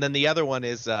 Yeah. And then the other one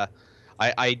is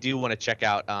I do want to check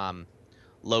out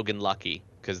Logan Lucky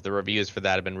because the reviews for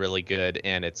that have been really good,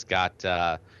 and it's got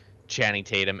Channing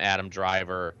Tatum, Adam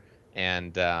Driver,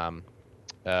 and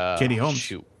Katie Holmes.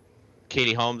 Shoot,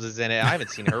 Katie Holmes is in it. I haven't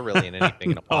seen her really in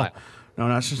anything in a while. No,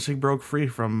 not since she broke free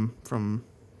from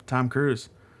Tom Cruise.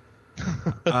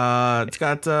 It's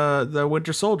got the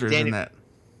Winter Soldiers in that.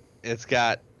 It's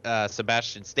got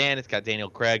Sebastian Stan. It's got Daniel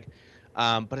Craig.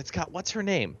 But it's got, what's her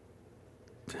name?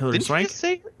 Hillary Didn't Swank? you just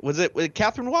say? Was it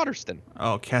Catherine Waterston?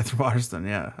 Oh, Catherine Waterston,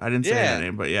 yeah. I didn't say Yeah. that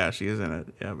name, but yeah, she is in it.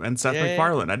 Yeah, and Seth Yeah.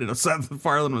 MacFarlane. I didn't know Seth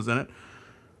MacFarlane was in it.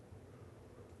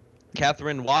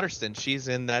 Catherine Waterston. She's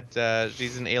in that.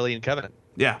 She's in Alien Covenant.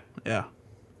 Yeah.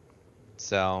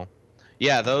 So,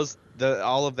 yeah,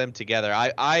 all of them together.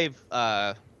 I've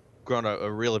grown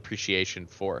a real appreciation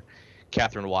for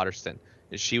Catherine Waterston.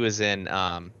 She was in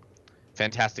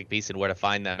Fantastic Beasts and Where to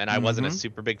Find Them, and I wasn't a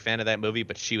super big fan of that movie,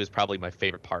 but she was probably my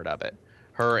favorite part of it.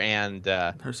 Her and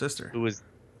Her sister.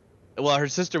 her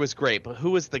sister was great, but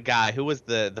who was the guy? Who was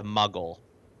the Muggle?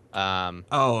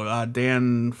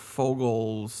 Dan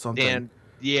Fogel something.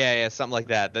 Yeah, something like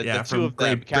that. The two from of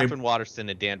them, Grape- Catherine Waterston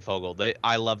and Dan Fogel.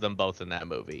 I love them both in that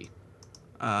movie.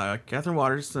 Catherine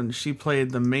Waterston, she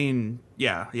played the main.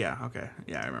 Yeah, okay.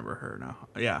 Yeah, I remember her now.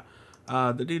 Yeah.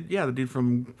 The dude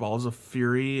from Balls of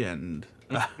Fury and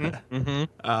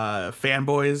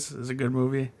Fanboys is a good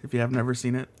movie if you have never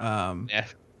seen it. Yeah,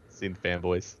 seen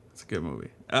Fanboys. It's a good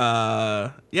movie.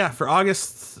 For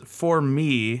August for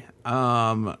me,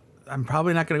 I'm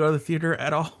probably not going to go to the theater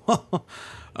at all.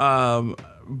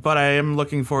 But I am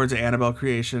looking forward to Annabelle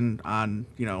Creation on,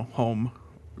 home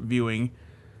viewing,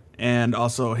 and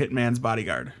also Hitman's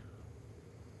Bodyguard.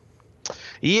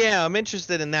 Yeah, I'm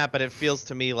interested in that, but it feels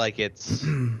to me like it's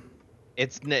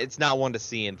not one to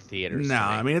see in theaters. No,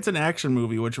 I mean it's an action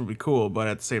movie, which would be cool, but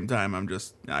at the same time,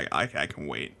 I can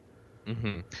wait.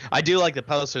 Mm-hmm. I do like the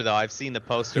poster though. I've seen the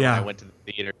poster when I went to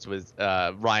the theaters with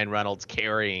Ryan Reynolds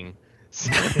carrying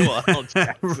Samuel L.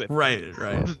 Jackson. Right.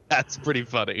 That's pretty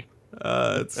funny.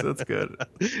 That's good.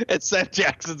 And Seth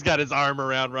Jackson's got his arm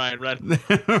around Ryan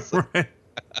Reynolds. Right.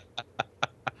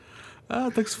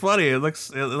 It looks funny. It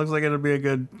looks like it'll be a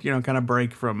good, kind of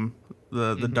break from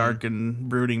the dark and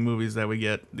brooding movies that we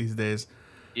get these days.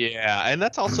 Yeah, and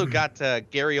that's also got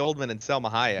Gary Oldman and Selma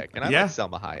Hayek, and I like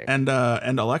Selma Hayek.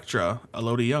 And Electra,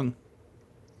 Elodie Young.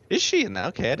 Is she in that?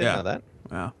 Okay, I didn't know that.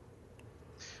 Yeah.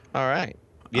 All right.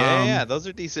 Yeah, those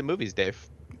are decent movies, Dave.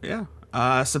 Yeah.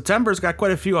 September's got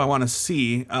quite a few I want to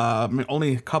see.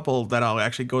 Only a couple that I'll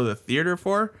actually go to the theater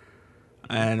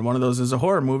and one of those is a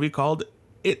horror movie called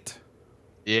It.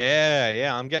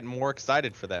 Yeah, I'm getting more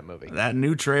excited for that movie. That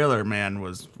new trailer, man,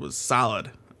 was solid.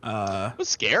 It was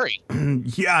scary.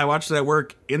 Yeah, I watched it at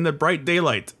work in the bright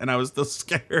daylight, and I was still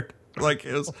scared. Like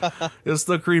it was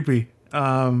still creepy,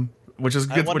 which is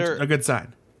good. A good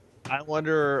sign. I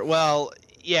wonder. Well,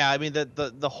 yeah, I mean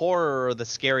the horror or the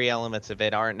scary elements of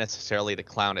it aren't necessarily the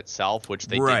clown itself, which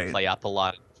they did play up a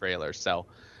lot in the trailer. So,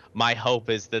 my hope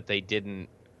is that they didn't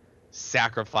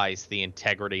sacrifice the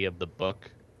integrity of the book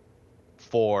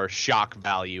for shock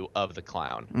value of the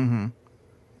clown. Mm-hmm.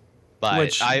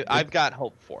 But I've got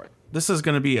hope for it. This is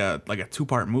going to be a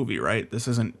 2-part movie, right? This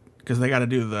isn't because they got to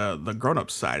do the grown-up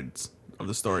sides of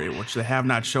the story, which they have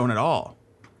not shown at all.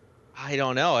 I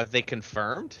don't know. Have they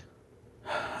confirmed?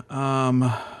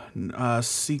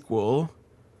 Sequel.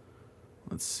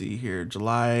 Let's see here.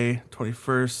 July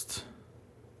 21st.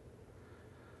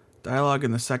 Dialogue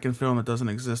in the second film that doesn't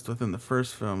exist within the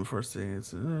first film.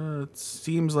 It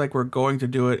seems like we're going to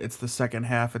do it. It's the second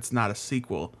half. It's not a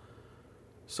sequel.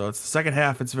 So it's the second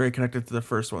half. It's very connected to the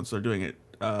first one. So they're doing it.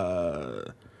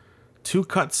 2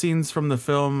 cutscenes from the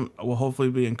film will hopefully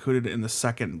be included in the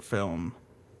second film.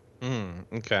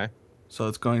 Okay. So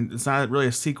it's not really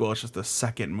a sequel. It's just a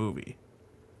second movie.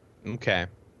 Okay.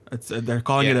 They're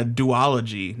calling it a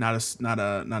duology, not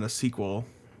a sequel.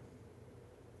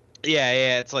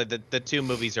 Yeah. It's like the 2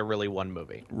 movies are really one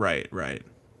movie. Right.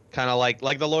 Kind of like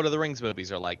the Lord of the Rings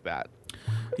movies are like that.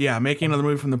 Yeah, making another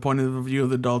movie from the point of view of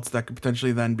the adults that could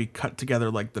potentially then be cut together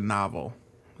like the novel.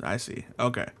 I see.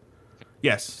 Okay.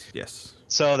 Yes.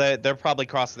 So they're probably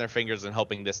crossing their fingers and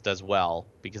hoping this does well,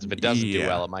 because if it doesn't do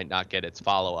well, it might not get its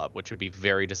follow-up, which would be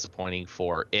very disappointing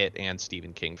for it and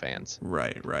Stephen King fans.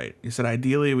 Right. You said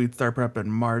ideally we'd start prep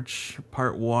in March.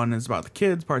 Part 1 is about the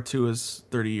kids. Part 2 is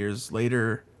 30 years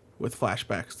later with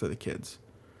flashbacks to the kids.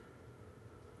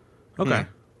 Okay.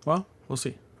 Well, we'll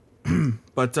see.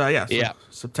 But yeah.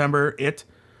 September, It.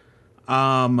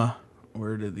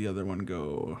 Where did the other one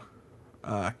go?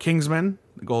 Kingsman,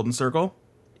 The Golden Circle.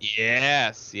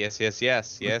 Yes.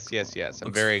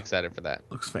 I'm very excited for that.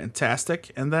 Looks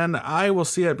fantastic. And then I will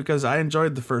see it because I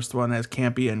enjoyed the first one, as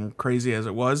campy and crazy as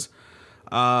it was.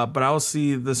 But I will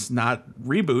see this not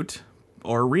reboot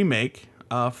or remake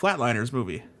Flatliners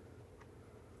movie.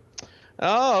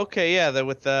 Oh, okay, yeah,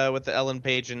 with the Ellen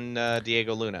Page and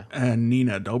Diego Luna. And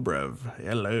Nina Dobrev.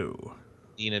 Hello.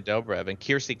 Nina Dobrev and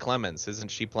Kiersey Clemens. Isn't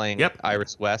she playing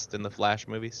Iris West in the Flash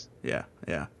movies? Yeah.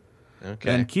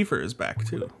 Okay. And Kiefer is back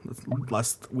too,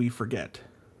 lest we forget.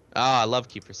 I love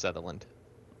Kiefer Sutherland.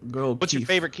 What's your Keith.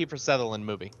 favorite Kiefer Sutherland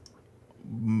movie?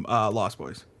 Lost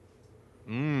Boys.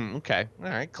 Okay. All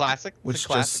right. Classic. Which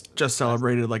just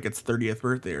celebrated like its 30th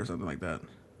birthday or something like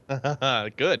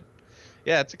that. Good.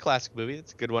 Yeah, it's a classic movie.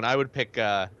 It's a good one. I would pick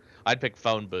I'd pick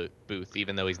Phone Booth,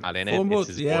 even though he's not in it. It's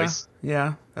his voice.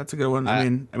 Yeah, that's a good one. I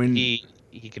mean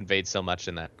he conveyed so much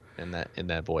in that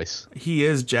voice. He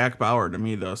is Jack Bauer to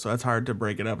me though, so that's hard to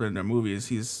break it up into movies.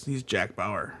 He's Jack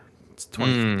Bauer. It's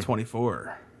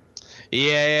 24.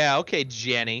 Yeah, okay,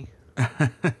 Jenny.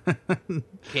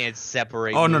 Can't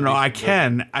separate. Oh no, I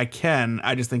can.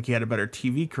 I just think he had a better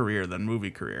TV career than movie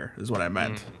career, is what I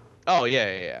meant. Oh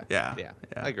yeah.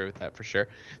 I agree with that for sure.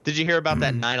 Did you hear about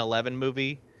that 9/11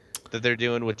 movie that they're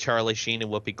doing with Charlie Sheen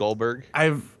and Whoopi Goldberg?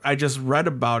 I just read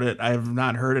about it. I have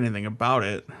not heard anything about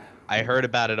it. I heard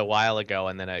about it a while ago,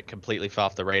 and then it completely fell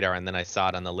off the radar, and then I saw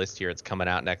it on the list here. It's coming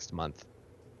out next month.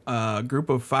 A group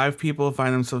of 5 people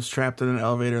find themselves trapped in an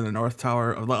elevator in the North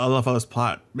Tower. I love how this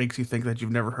plot makes you think that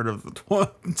you've never heard of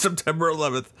September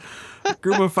 11th. A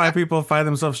group of 5 people find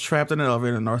themselves trapped in an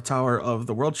elevator in the North Tower of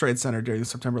the World Trade Center during the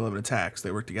September 11 attacks.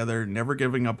 They work together, never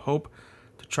giving up hope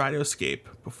to try to escape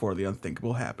before the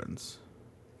unthinkable happens.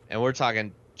 And we're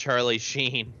talking Charlie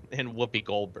Sheen and Whoopi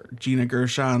Goldberg. Gina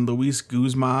Gershon, Luis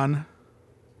Guzman,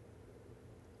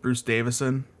 Bruce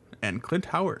Davison, and Clint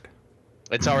Howard.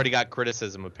 It's already got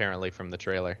criticism, apparently, from the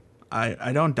trailer.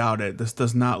 I don't doubt it. This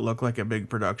does not look like a big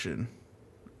production.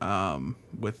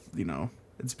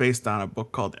 It's based on a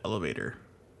book called Elevator.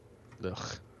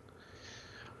 Ugh.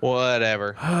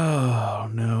 Whatever. Oh,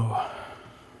 no.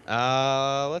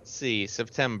 Let's see.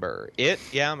 September. It.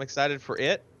 Yeah, I'm excited for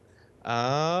it.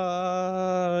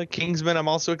 Kingsman, I'm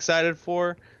also excited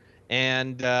for.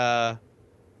 And,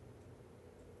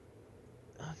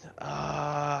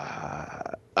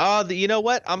 you know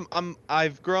what?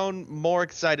 I've grown more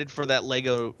excited for that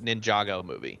Lego Ninjago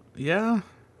movie. Yeah.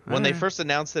 When they first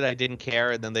announced it, I didn't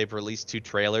care, and then they've released 2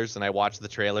 trailers, and I watched the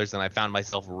trailers, and I found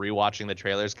myself rewatching the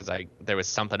trailers because there was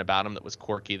something about them that was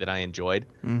quirky that I enjoyed.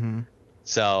 Mm-hmm.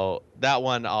 So that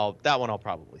one I'll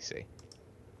probably see.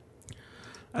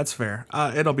 That's fair.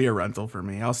 It'll be a rental for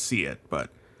me. I'll see it,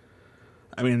 but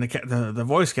I mean the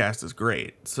voice cast is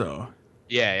great. So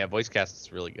yeah, voice cast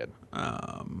is really good.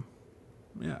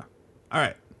 Yeah. All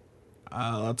right.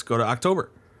 Let's go to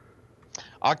October.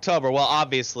 October. Well,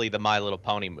 obviously the My Little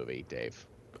Pony movie, Dave.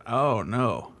 Oh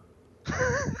no.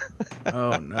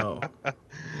 Oh no.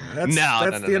 That's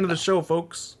the end of the show,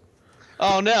 folks.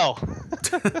 Oh no.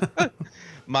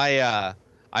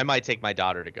 I might take my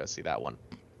daughter to go see that one.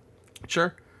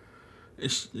 Sure.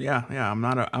 Yeah. I'm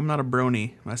not a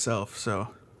brony myself, so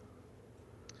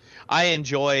I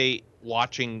enjoy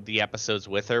watching the episodes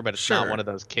with her, but it's not one of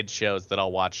those kids shows that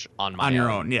I'll watch on my own. On your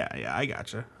own. Yeah, I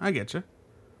gotcha. I get you.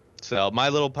 So My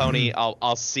Little Pony,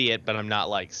 I'll see it, but I'm not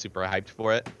like super hyped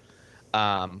for it.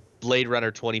 Blade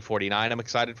Runner 2049, I'm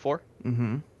excited for.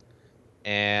 Mm-hmm.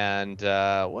 And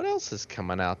what else is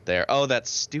coming out there? Oh, that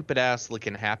stupid ass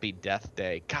looking Happy Death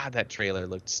Day. God, that trailer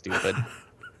looked stupid.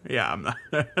 Yeah, I'm not.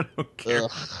 I don't care.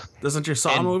 Ugh. Doesn't your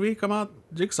Saw movie come out?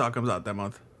 Jigsaw comes out that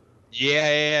month.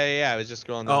 Yeah. I was just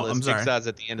going the list. I'm sorry. Jigsaw's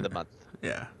at the end of the month.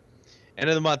 Yeah. End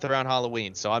of the month around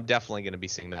Halloween, so I'm definitely going to be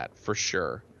seeing that for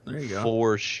sure. There you go.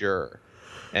 For sure.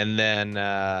 And then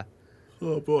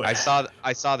Oh boy. I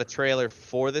saw the trailer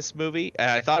for this movie, and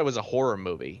I thought it was a horror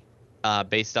movie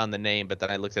based on the name, but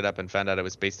then I looked it up and found out it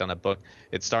was based on a book.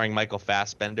 It's starring Michael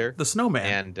Fassbender. The Snowman.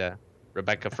 And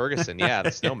Rebecca Ferguson. Yeah,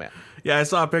 the Snowman. Yeah, I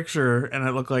saw a picture and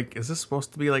it looked like, is this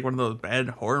supposed to be like one of those bad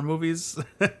horror movies?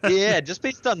 Yeah, just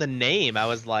based on the name, I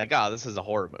was like, oh, this is a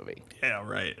horror movie. Yeah,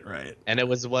 right. And it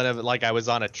was one of, like, I was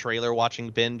on a trailer watching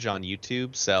binge on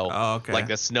YouTube, so like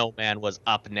the Snowman was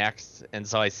up next, and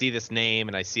so I see this name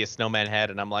and I see a snowman head,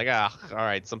 and I'm like, all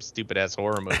right, some stupid ass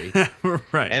horror movie.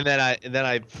 Right. And then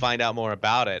I find out more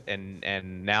about it,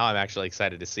 and now I'm actually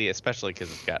excited to see it, especially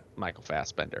because it's got Michael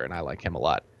Fassbender, and I like him a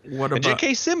lot. What and about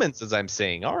J.K. Simmons, as I'm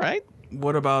seeing. All right.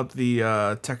 What about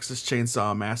the Texas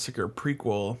Chainsaw Massacre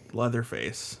prequel,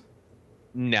 Leatherface?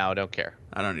 No, don't care.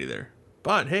 I don't either.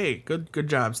 But hey, good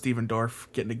job, Steven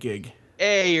Dorff, getting a gig.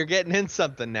 Hey, you're getting in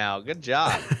something now. Good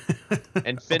job.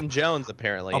 And Finn Jones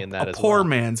apparently in that as well. A poor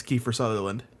man's Kiefer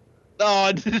Sutherland.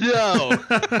 Oh no.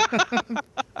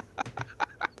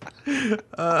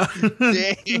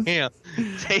 Damn.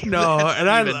 No, and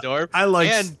I like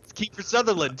and Kiefer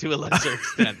Sutherland to a lesser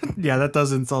extent. Yeah, that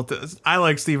does insult us. I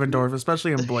like Steven Dorff,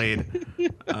 especially in Blade.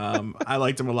 I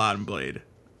liked him a lot in Blade.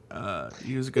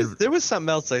 He was good. There was something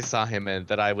else I saw him in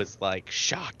that I was like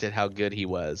shocked at how good he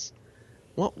was.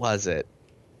 What was it?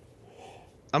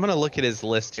 I'm gonna look at his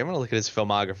list. I'm gonna look at his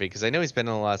filmography because I know he's been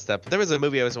in a lot of stuff. But there was a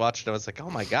movie I was watching. I was like, oh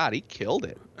my god, he killed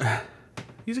it.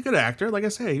 He's a good actor. Like I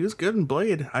say, he was good in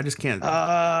Blade. I just can't think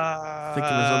of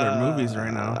his other movies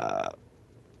right now.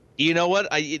 You know what?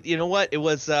 It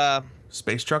was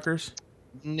Space Truckers.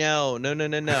 No.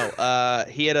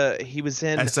 He was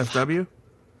in SFW.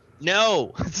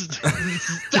 No,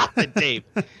 stop it, Dave.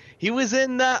 He was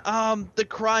in the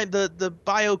crime, the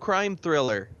bio crime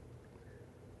thriller.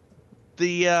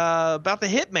 The about the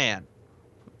hitman.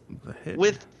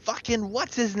 With fucking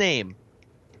what's his name?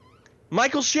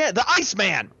 Michael Shannon, the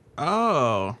Iceman.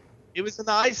 Oh. It was in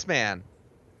the Iceman,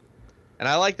 and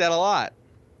I like that a lot.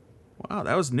 Wow,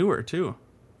 that was newer too.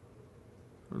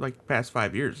 Like past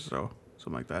 5 years or so,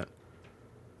 something like that.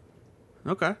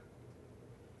 Okay.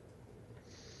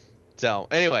 So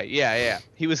anyway, yeah,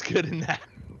 he was good in that.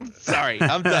 Sorry,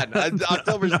 I'm done.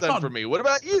 October's done for me. What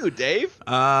about you, Dave?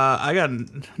 I got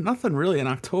nothing really in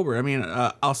October. I mean,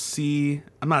 I'll see.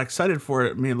 I'm not excited for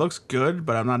it. I mean, it looks good,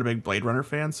 but I'm not a big Blade Runner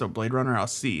fan. So Blade Runner, I'll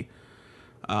see,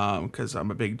 because I'm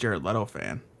a big Jared Leto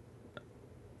fan.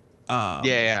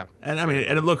 Yeah. And I mean,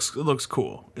 and it looks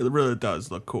cool. It really does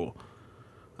look cool.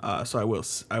 So I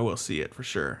will see it for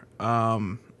sure.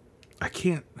 I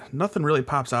can't. Nothing really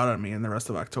pops out at me in the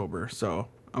rest of October, so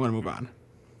I'm gonna move on.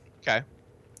 Okay.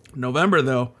 November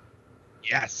though.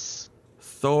 Yes.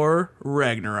 Thor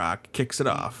Ragnarok kicks it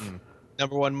off. Mm-hmm.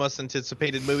 Number one most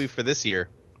anticipated movie for this year.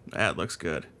 That looks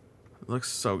good. It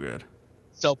looks so good.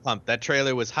 So pumped. That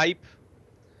trailer was hype.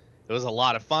 It was a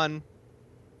lot of fun.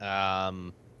 I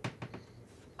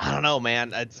don't know,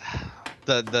 man. It's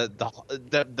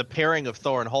the pairing of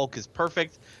Thor and Hulk is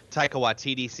perfect. Taika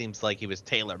Waititi seems like he was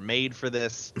tailor-made for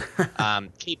this.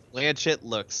 Kate Blanchett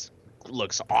looks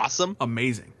awesome.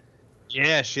 Amazing.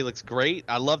 Yeah, she looks great.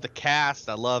 I love the cast.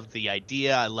 I love the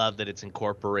idea. I love that it's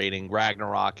incorporating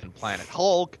Ragnarok and Planet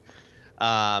Hulk.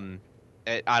 I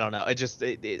don't know.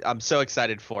 I'm so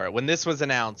excited for it. When this was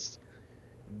announced,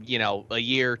 a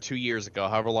year, 2 years ago,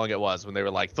 however long it was, when they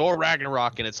were like Thor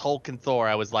Ragnarok and it's Hulk and Thor,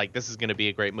 I was like, this is going to be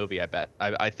a great movie. I bet.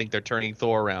 I think they're turning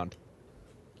Thor around.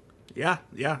 Yeah.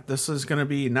 This is going to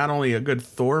be not only a good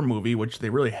Thor movie, which they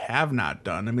really have not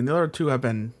done. I mean, the other two have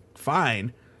been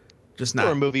fine. Just not.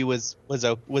 Thor movie was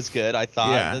good. I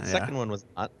thought the second one was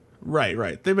not.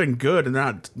 Right. They've been good, and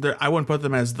I wouldn't put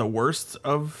them as the worst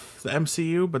of the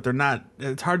MCU, but they're not.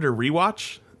 It's hard to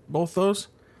rewatch both those.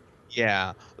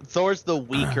 Yeah, Thor's the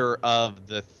weaker of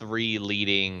the three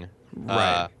leading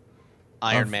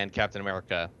Iron Man, Captain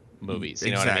America movies.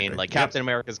 You know what I mean? Like Captain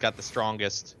America's got the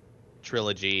strongest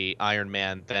trilogy. Iron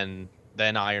Man, then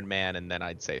Iron Man, and then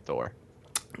I'd say Thor.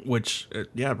 Which,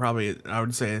 probably I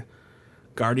would say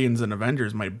Guardians and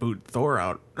Avengers might boot Thor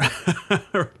out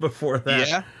before that.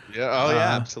 Yeah. Oh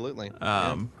yeah, absolutely.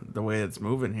 The way it's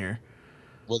moving here.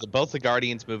 Well, both the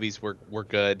Guardians movies were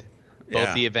good. Both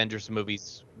Yeah. the Avengers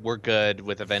movies were good,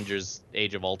 with Avengers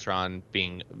Age of Ultron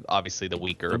being obviously the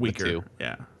weaker of the two.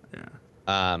 Yeah.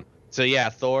 So yeah,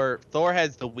 Thor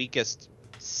has the weakest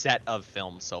set of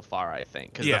films so far, I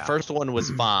think, because the Yeah. first one was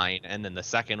fine, and then the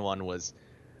second one was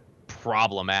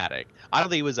problematic. I don't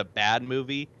think it was a bad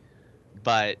movie,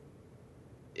 but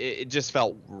it just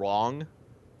felt wrong.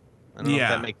 I don't know if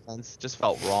that makes sense. Just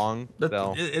felt wrong.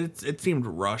 So. It seemed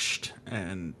rushed,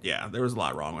 and yeah, there was a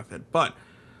lot wrong with it. But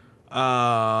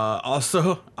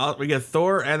also, we get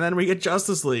Thor, and then we get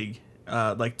Justice League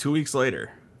like 2 weeks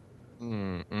later.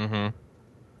 Mm-hmm.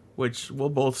 Which we'll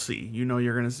both see. You know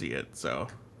you're gonna see it, so.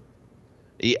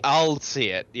 Yeah, I'll see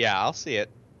it. Yeah, I'll see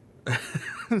it.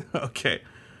 Okay,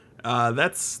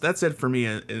 that's it for me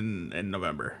in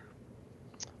November.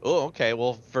 Oh, okay.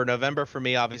 Well, for November for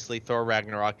me, obviously Thor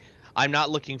Ragnarok. I'm not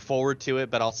looking forward to it,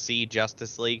 but I'll see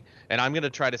Justice League, and I'm gonna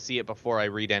try to see it before I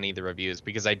read any of the reviews,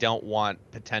 because I don't want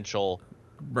potential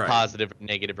positive or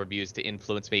negative reviews to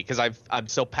influence me, because I'm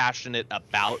so passionate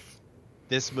about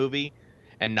this movie,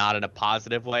 and not in a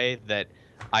positive way, that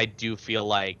I do feel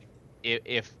like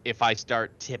if I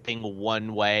start tipping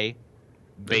one way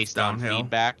based on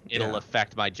feedback, it'll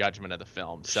affect my judgment of the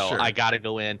film. So I got to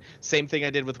go in. Same thing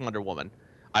I did with Wonder Woman.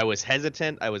 I was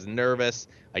hesitant. I was nervous.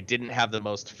 I didn't have the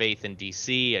most faith in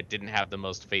DC. I didn't have the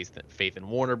most faith in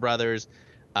Warner Brothers.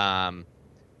 And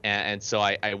so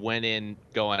I went in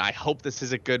going, I hope this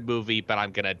is a good movie, but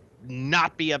I'm going to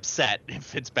not be upset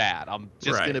if it's bad. I'm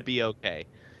just going to be okay.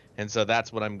 And so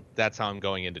that's how I'm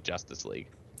going into Justice League.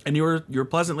 And you were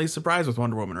pleasantly surprised with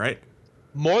Wonder Woman, right?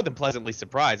 More than pleasantly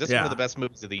surprised. That's one of the best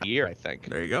movies of the year, I think.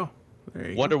 There you go.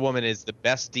 Wonder Woman is the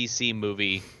best DC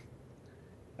movie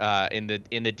in the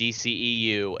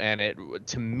DCEU, and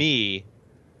to me,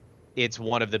 it's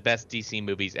one of the best DC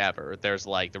movies ever. There's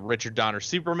like the Richard Donner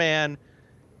Superman,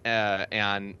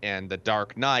 and the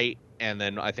Dark Knight, and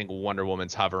then I think Wonder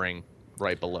Woman's hovering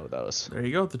right below those. There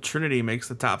you go. The Trinity makes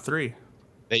the top 3.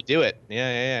 They do it.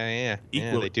 Yeah.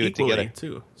 They do it together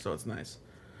too. So it's nice.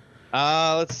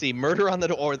 Let's see. Murder on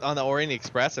the Orient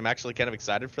Express. I'm actually kind of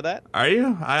excited for that. Are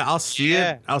you? I'll see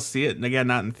it. I'll see it. And again,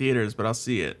 not in theaters, but I'll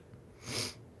see it.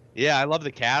 Yeah, I love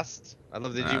the cast.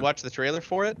 Did you watch the trailer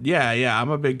for it? Yeah. I'm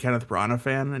a big Kenneth Branagh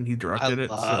fan, and he directed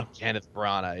it. I love Kenneth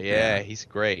Branagh. Yeah, he's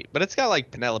great. But it's got like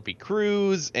Penelope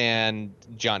Cruz and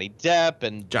Johnny Depp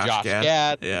and Josh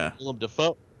Gad. Yeah. Willem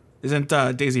Dafoe. Isn't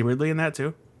Daisy Ridley in that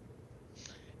too?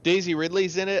 Daisy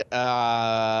Ridley's in it.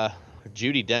 Judi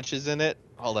Dench is in it.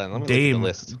 Hold on, let me look at the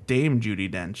list. Dame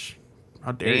Judi Dench.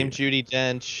 How dare you? Judi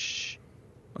Dench.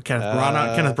 Kenneth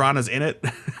Branagh's in it.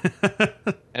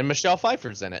 And Michelle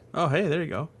Pfeiffer's in it. Oh, hey, there you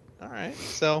go. All right,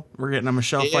 so we're getting a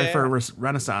Michelle Pfeiffer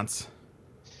renaissance.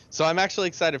 So I'm actually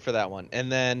excited for that one.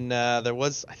 And then there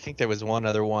was one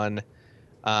other one.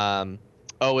 It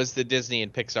was the Disney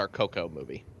and Pixar Coco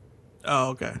movie. Oh,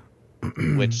 okay.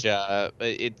 Which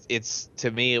it's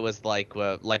to me, it was like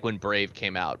when Brave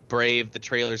came out. Brave, the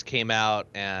trailers came out,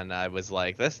 and I was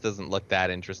like, this doesn't look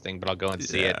that interesting, but I'll go and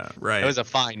see it. Right. It was a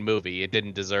fine movie. It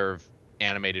didn't deserve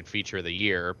animated feature of the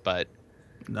year, but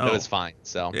it was fine.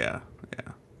 So yeah.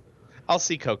 I'll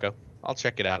see Coco. I'll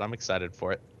check it out. I'm excited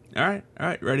for it. All right.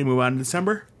 Ready to move on to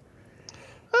December?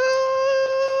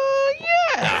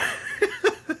 Yeah.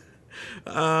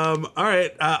 All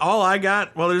right. All I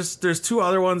got. Well, there's 2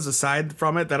 other ones aside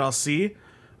from it that I'll see.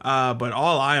 But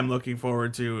all I am looking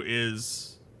forward to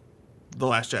is The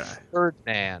Last Jedi.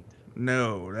 Ferdinand.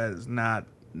 No, that is not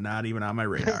even on my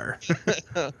radar.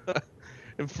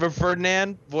 For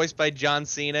Ferdinand, voiced by John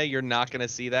Cena, you're not going to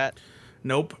see that?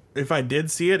 Nope. If I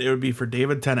did see it, it would be for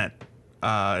David Tennant.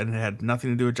 And it had nothing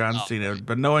to do with John Cena.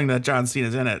 But knowing that John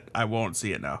Cena's in it, I won't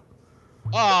see it now.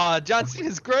 Oh, John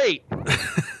Cena's great.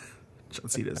 John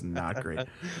Cena's not great.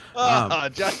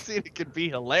 John Cena could be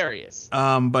hilarious.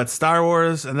 But Star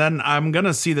Wars, and then I'm going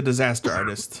to see The Disaster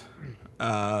Artist.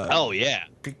 Yeah.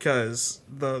 Because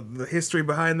the history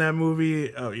behind that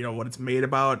movie, what it's made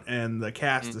about, and the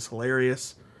cast is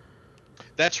hilarious.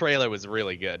 That trailer was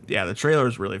really good. Yeah, the trailer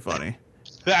is really funny.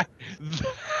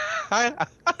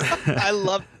 I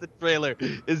love the trailer.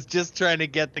 It's just trying to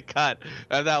get the cut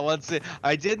of that one scene.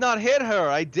 I did not hit her.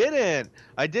 I didn't.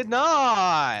 I did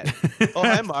not. Oh,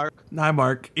 hi, Mark. Hi,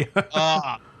 Mark. Yeah.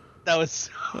 That was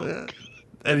so good.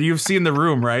 And you've seen The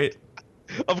Room, right?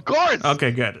 Of course.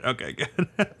 Okay, good. They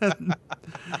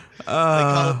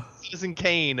call it Citizen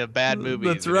Kane of bad movies.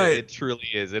 That's right. It truly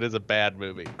is. It is a bad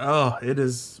movie. Oh, it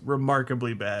is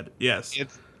remarkably bad. Yes.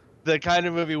 It's the kind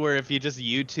of movie where if you just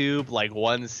YouTube like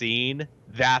one scene,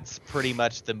 that's pretty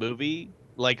much the movie.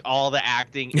 Like all the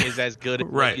acting is as good as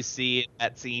Right. what you see in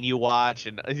that scene you watch,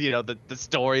 and the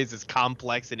story is as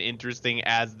complex and interesting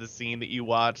as the scene that you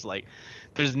watch. Like,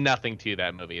 there's nothing to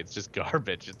that movie. It's just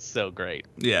garbage. It's so great.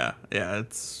 Yeah,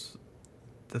 that's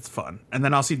fun. And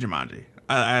then I'll see Jumanji.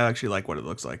 I actually like what it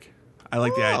looks like. I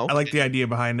like I like the idea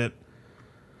behind it.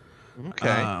 Okay.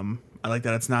 I like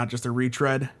that it's not just a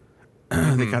retread.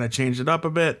 They kind of changed it up a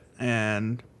bit,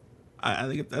 and I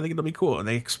think it'll be cool. And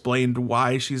they explained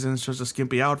why she's in such a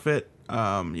skimpy outfit.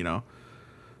 That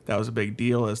was a big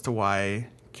deal as to why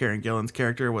Karen Gillan's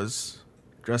character was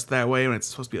dressed that way when it's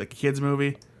supposed to be like a kids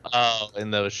movie. Oh,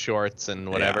 in those shorts and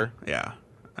whatever. Yeah.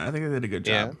 I think they did a good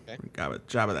job. Yeah, okay. Got a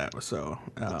job of that. So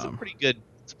It's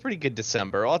a pretty good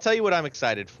December. I'll tell you what I'm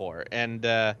excited for, and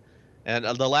The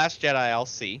Last Jedi I'll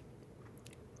see.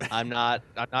 I'm not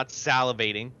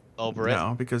salivating over it.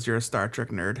 No, because you're a Star Trek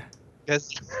nerd.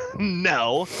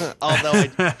 No, although I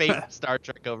do favor Star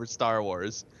Trek over Star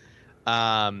Wars.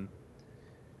 No,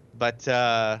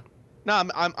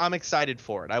 I'm excited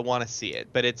for it. I want to see it,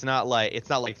 but it's not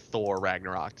like Thor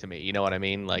Ragnarok to me. You know what I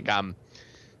mean? Like I'm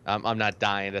not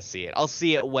dying to see it. I'll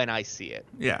see it when I see it.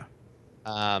 Yeah.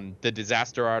 The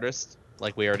Disaster Artist,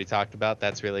 like we already talked about,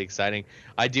 that's really exciting.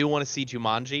 I do want to see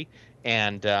Jumanji,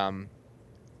 and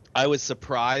I was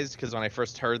surprised because when I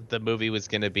first heard the movie was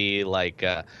going to be like,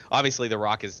 obviously The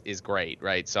Rock is great,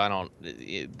 right? So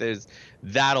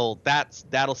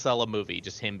that'll sell a movie,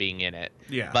 just him being in it.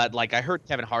 Yeah. But like I heard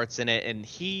Kevin Hart's in it, and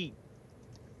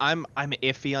I'm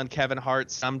iffy on Kevin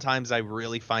Hart. Sometimes I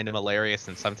really find him hilarious,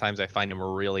 and sometimes I find him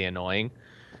really annoying.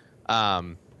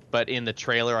 But in the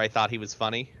trailer, I thought he was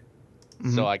funny,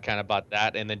 so I kind of bought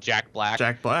that. And then Jack Black.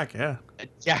 Yeah.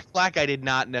 Jack Black, I did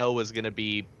not know was going to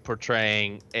be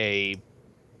portraying a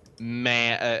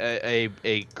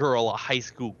girl, a high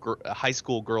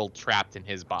school girl trapped in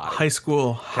his body. High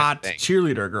school hot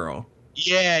cheerleader girl.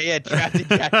 Yeah, trapped in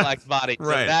Jack Black's body.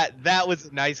 Right. So that was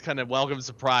a nice kind of welcome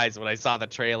surprise when I saw the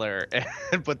trailer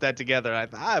and put that together. I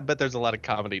thought, I bet there's a lot of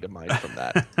comedy to mine from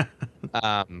that.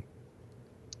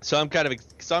 So I'm kind of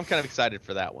excited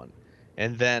for that one.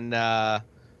 And then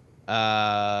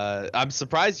I'm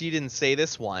surprised you didn't say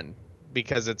this one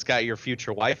because it's got your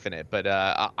future wife in it. But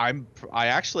I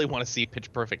actually want to see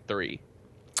Pitch Perfect 3.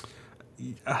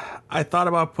 I thought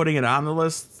about putting it on the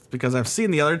list because I've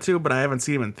seen the other two, but I haven't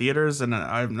seen them in theaters, and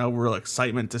I have no real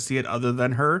excitement to see it other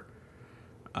than her.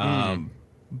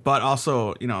 But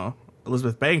also,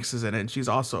 Elizabeth Banks is in it, and she's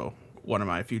also one of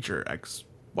my future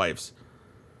ex-wives.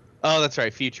 Oh, that's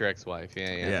right, future ex-wife.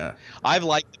 Yeah. I've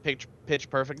liked the Pitch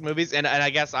Perfect movies, and I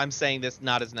guess I'm saying this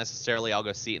not as necessarily I'll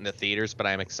go see it in the theaters, but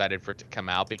I'm excited for it to come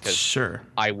out because sure,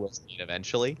 I will see it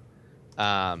eventually.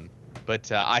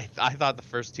 But I thought the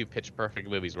first two Pitch Perfect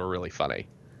movies were really funny,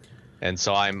 and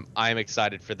so I'm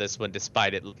excited for this one,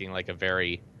 despite it looking like a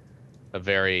very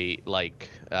like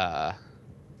kind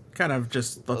of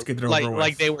just let's get it over with.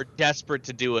 Like they were desperate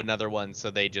to do another one, so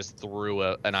they just threw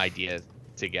an idea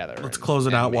together. Let's close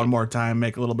it out one more time,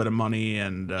 make a little bit of money,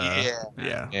 and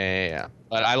yeah.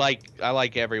 But I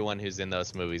like everyone who's in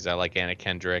those movies. I like Anna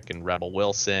Kendrick and Rebel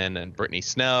Wilson and Brittany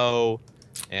Snow,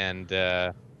 and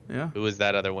who was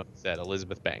that other one who said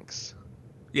Elizabeth Banks?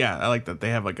 Yeah, I like that they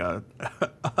have like an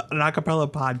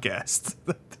acapella podcast.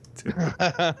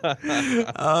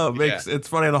 It's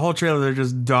funny. The whole trailer they're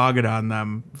just dogging on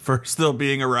them for still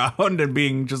being around and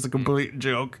being just a complete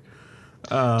joke.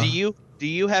 Do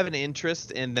you have an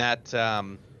interest in that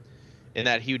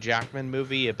Hugh Jackman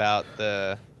movie about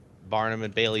the Barnum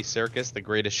and Bailey Circus, The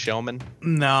Greatest Showman?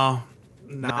 No.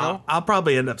 I'll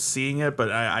probably end up seeing it,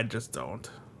 but I just don't.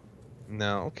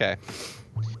 No, okay.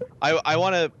 I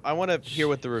want to hear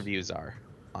what the reviews are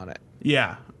on it.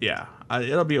 Yeah.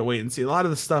 It'll be a wait and see. A lot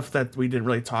of the stuff that we didn't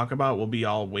really talk about will be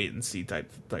all wait and see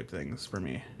type things for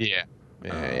me. Yeah.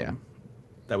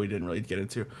 That we didn't really get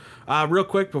into. Real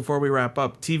quick before we wrap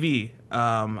up, TV.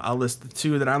 I'll list the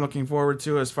two that I'm looking forward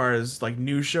to as far as like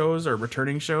new shows or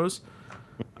returning shows.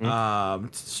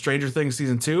 Stranger Things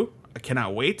season 2. I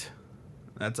cannot wait.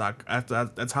 That's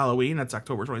Halloween. That's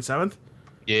October 27th.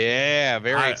 Yeah,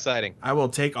 very exciting. I will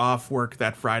take off work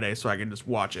that Friday so I can just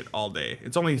watch it all day.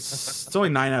 It's only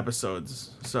 9 episodes,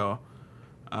 so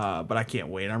but I can't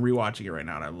wait. I'm rewatching it right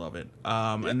now and I love it.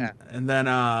 And then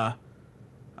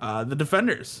The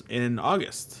Defenders in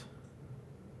August.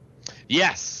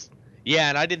 Yes. Yeah,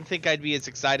 and I didn't think I'd be as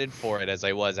excited for it as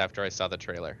I was after I saw the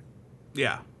trailer.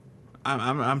 Yeah.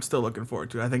 I'm still looking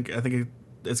forward to it. I think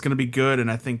it's going to be good,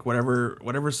 and I think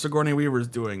whatever Sigourney Weaver's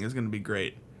doing is going to be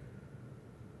great.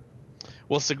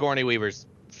 Well, Sigourney Weaver's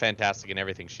fantastic in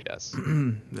everything she does.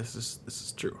 This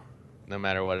is true. no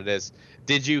matter what it is.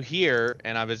 Did you hear?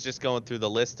 And I was just going through the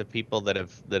list of people that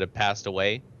have passed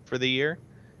away for the year.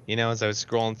 You know, as I was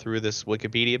scrolling through this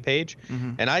Wikipedia page,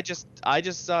 and I just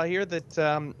saw here that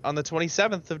on the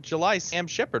 27th of July, Sam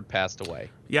Shepard passed away.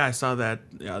 Yeah, I saw that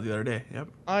the other day. Yep.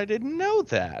 I didn't know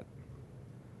that.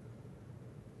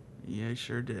 Yeah, I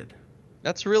sure did.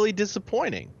 That's really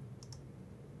disappointing.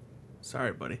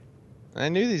 Sorry, buddy. I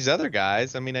knew these other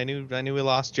guys. I mean, I knew we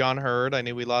lost John Hurd. I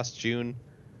knew we lost June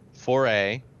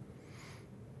Foray.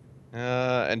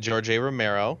 And George A.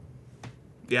 Romero.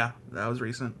 Yeah, that was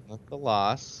recent. Not the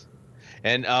loss.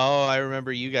 And I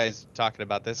remember you guys talking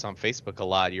about this on Facebook a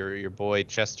lot. Your boy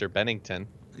Chester Bennington.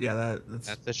 Yeah,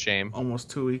 that's a shame. Almost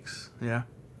 2 weeks. Yeah.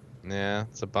 Yeah,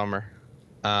 it's a bummer.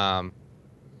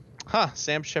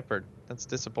 Sam Shepard. That's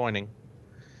disappointing.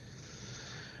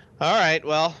 All right,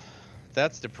 well,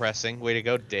 that's depressing. Way to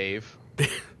go, Dave.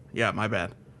 Yeah, my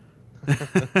bad.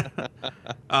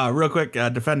 Real quick,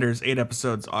 Defenders, 8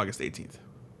 episodes, August 18th.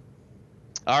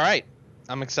 All right.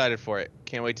 I'm excited for it.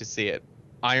 Can't wait to see it.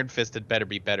 Iron Fist had better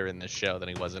be better in this show than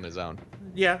he was in his own.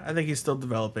 Yeah, I think he's still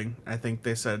developing. I think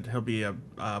they said he'll be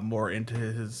more into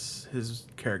his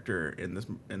character in this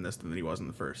than he was in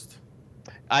the first.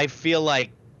 I feel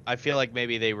like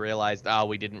maybe they realized,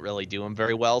 we didn't really do him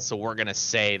very well, so we're gonna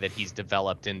say that he's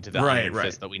developed into the Iron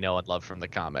Fist that we know and love from the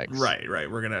comics. Right.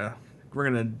 We're gonna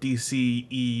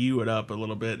DCEU it up a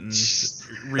little bit and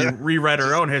rewrite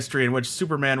our own history in which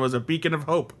Superman was a beacon of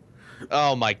hope.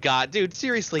 Oh my god, dude!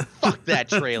 Seriously, fuck that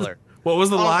trailer. What was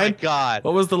the line? Oh my god!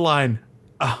 What was the line?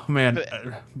 Oh man,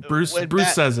 Bruce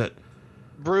says it.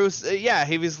 Bruce, yeah,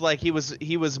 he was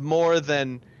more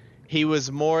than.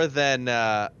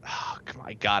 Oh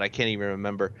my god, I can't even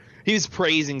remember. He was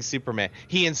praising Superman.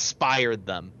 He inspired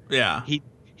them. Yeah. He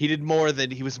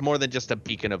was more than just a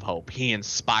beacon of hope. He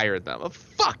inspired them. Oh,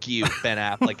 fuck you, Ben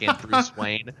Affleck and Bruce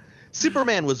Wayne.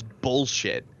 Superman was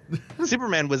bullshit.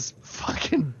 Superman was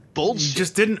fucking bullshit. You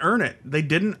just didn't earn it. They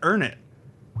didn't earn it.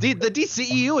 The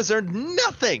DCEU has earned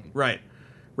nothing. Right.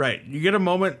 You get a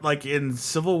moment like in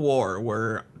Civil War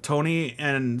where Tony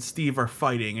and Steve are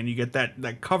fighting, and you get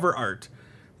that cover art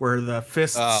where the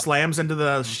fist slams into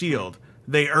the shield.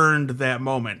 They earned that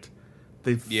moment.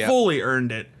 They fully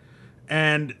earned it.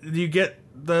 And you get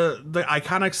the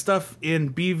iconic stuff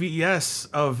in BVS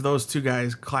of those two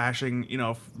guys clashing,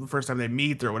 the first time they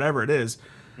meet or whatever it is.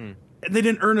 And they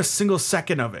didn't earn a single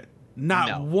second of it.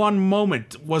 Not one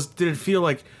moment did it feel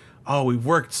like, oh, we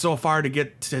worked so far to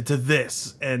get to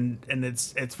this, and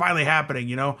it's finally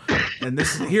happening, And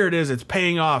here it is, it's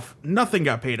paying off. Nothing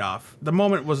got paid off. The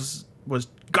moment was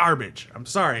garbage. I'm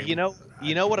sorry. You know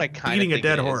what I kind of beating think a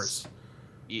dead horse.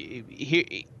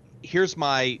 Here's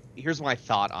my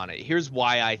thought on it. Here's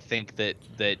why I think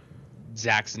that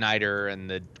Zack Snyder and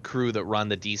the crew that run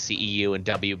the DCEU and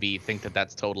WB think that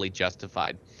that's totally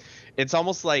justified. It's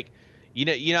almost like, you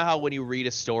know how when you read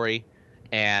a story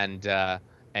and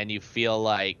you feel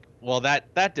like, well,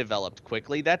 that developed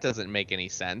quickly, that doesn't make any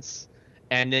sense.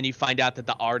 And then you find out that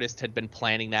the artist had been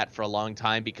planning that for a long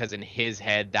time because in his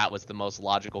head that was the most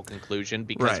logical conclusion,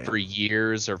 because for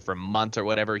years or for months or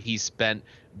whatever he spent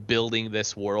building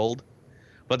this world.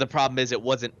 But the problem is it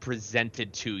wasn't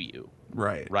presented to you.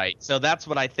 Right. So that's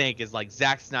what I think is like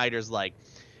Zack Snyder's like,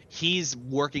 he's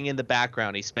working in the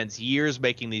background. He spends years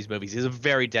making these movies. He's a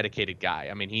very dedicated guy.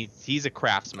 I mean, he's a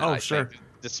craftsman. I think,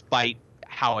 despite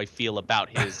how I feel about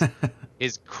his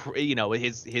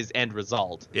his end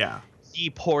result. Yeah. He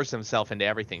pours himself into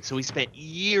everything. So he spent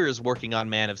years working on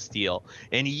Man of Steel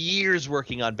and years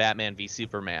working on Batman v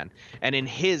Superman. And in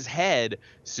his head,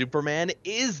 Superman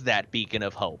is that beacon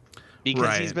of hope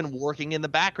because he's been working in the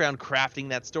background crafting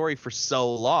that story for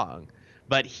so long.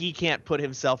 But he can't put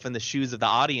himself in the shoes of the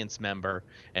audience member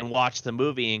and watch the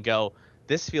movie and go,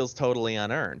 this feels totally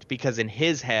unearned, because in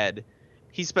his head,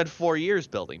 he spent 4 years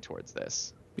building towards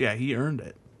this. Yeah, he earned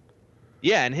it.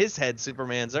 Yeah, in his head,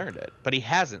 Superman's earned it. But he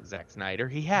hasn't, Zack Snyder.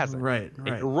 He hasn't. Right. And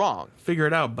you're wrong. Figure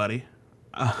it out, buddy.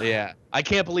 Yeah. I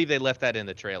can't believe they left that in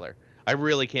the trailer. I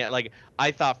really can't. Like, I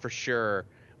thought for sure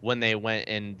when they went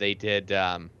and they did,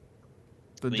 they're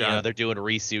doing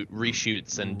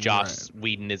reshoots and Joss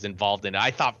Whedon is involved in it. I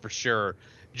thought for sure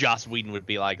Joss Whedon would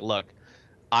be like, look,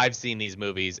 I've seen these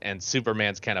movies, and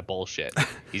Superman's kind of bullshit.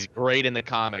 He's great in the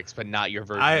comics, but not your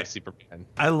version of Superman.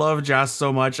 I love Joss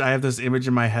so much. I have this image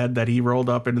in my head that he rolled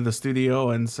up into the studio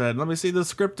and said, let me see the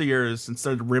script of yours, and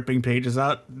started ripping pages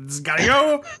out. This has got to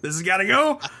go. This has got to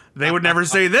go. They would never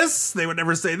say this. They would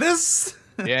never say this.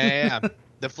 Yeah.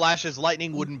 The Flash's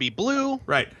lightning wouldn't be blue.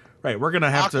 Right. We're going to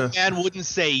have to... Aquaman wouldn't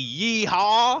say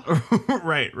yeehaw.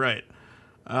 Right.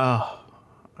 Oh.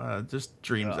 Just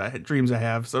dreams. Dreams I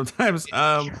have sometimes.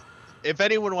 if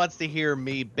anyone wants to hear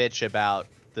me bitch about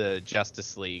the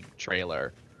Justice League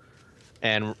trailer,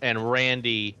 and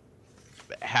Randy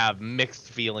have mixed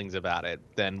feelings about it,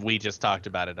 then we just talked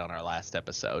about it on our last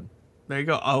episode. There you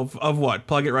go. Of what?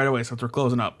 Plug it right away since we're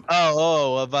closing up.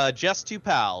 Of Just Two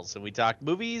Pals, and we talked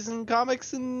movies and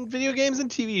comics and video games and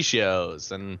TV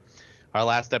shows. And our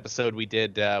last episode we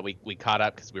did we caught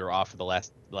up because we were off for the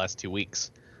last 2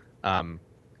 weeks.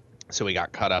 So we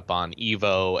got caught up on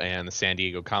Evo and the San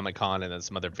Diego Comic-Con and then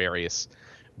some other various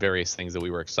things that we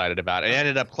were excited about. It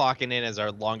ended up clocking in as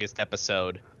our longest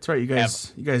episode. That's right. You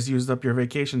guys used up your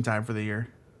vacation time for the year.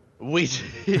 We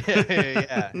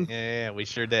we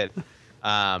sure did.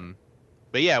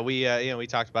 But yeah, we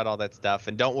talked about all that stuff,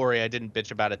 and don't worry, I didn't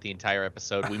bitch about it the entire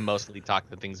episode. We mostly talked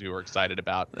the things we were excited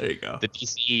about. There you go. The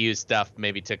DCEU stuff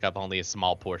maybe took up only a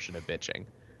small portion of bitching.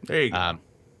 There you go.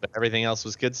 But everything else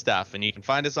was good stuff, and you can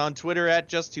find us on Twitter at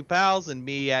Just Two Pals and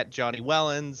me at Johnny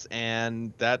Wellens,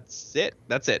 and that's it.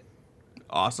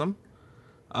 Awesome.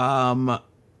 I'm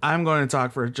going to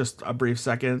talk for just a brief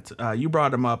second. You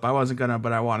brought him up. I wasn't gonna,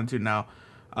 but I wanted to now.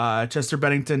 Chester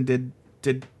Bennington did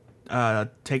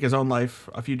take his own life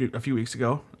a few weeks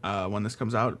ago. When this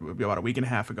comes out, it'll be about a week and a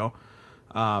half ago.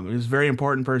 He was a very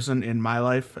important person in my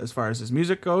life as far as his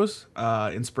music goes,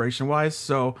 inspiration wise.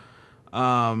 So,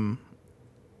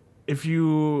 if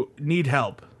you need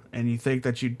help and you think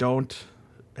that you don't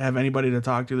have anybody to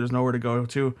talk to, there's nowhere to go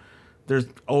to, there's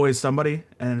always somebody.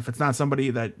 And if it's not somebody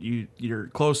that you're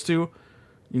close to, you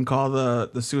can call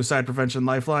the Suicide Prevention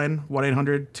Lifeline,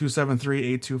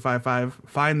 1-800-273-8255.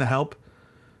 Find the help.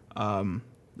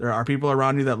 There are people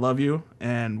around you that love you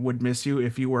and would miss you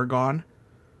if you were gone.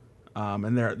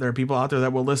 And there are people out there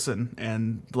that will listen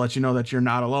and let you know that you're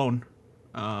not alone.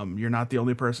 You're not the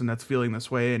only person that's feeling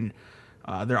this way, and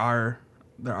there are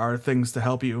things to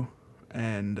help you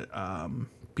and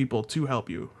people to help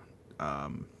you.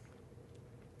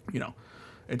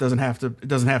 It doesn't have to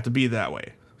be that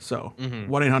way. So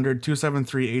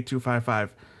 1-800-273-8255.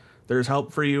 There's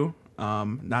help for you.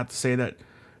 Not to say that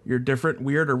you're different,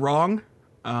 weird, or wrong.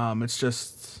 It's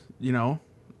just, you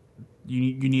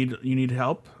need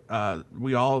help.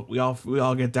 We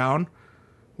all get down.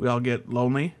 We all get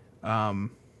lonely.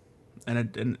 And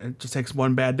it just takes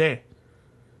one bad day.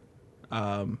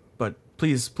 But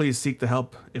please seek the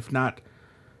help. If not,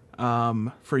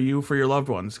 for your loved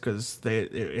ones, because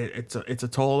it's a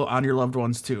toll on your loved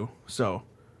ones too. So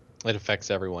it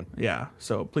affects everyone. Yeah.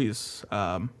 So please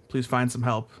find some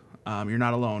help. You're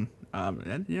not alone.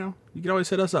 And you can always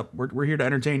hit us up. We're here to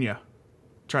entertain you.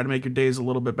 Try to make your days a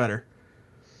little bit better.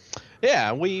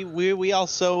 Yeah, we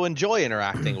also enjoy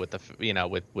interacting with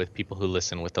with people who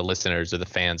listen, with the listeners or the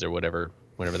fans or whatever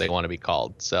they want to be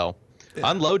called. So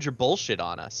unload your bullshit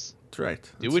on us. That's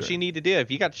right. Do what you need to do. If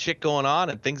you got shit going on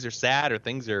and things are sad or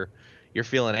you're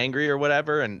feeling angry or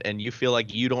whatever, and you feel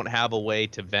like you don't have a way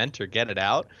to vent or get it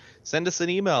out, send us an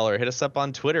email or hit us up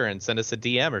on Twitter and send us a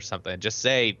DM or something. Just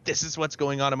say, this is what's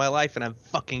going on in my life and I'm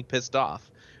fucking pissed off.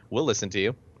 We'll listen to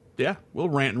you. Yeah, we'll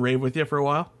rant and rave with you for a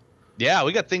while. Yeah,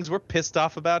 we got things we're pissed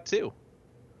off about too.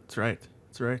 That's right.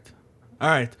 All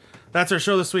right. That's our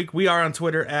show this week. We are on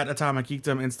Twitter at Atomic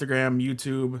Geekdom, Instagram,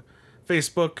 YouTube,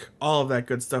 Facebook, all of that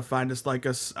good stuff. Find us, like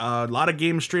us. A lot of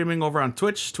game streaming over on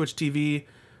Twitch,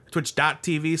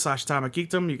 twitch.tv/Atomic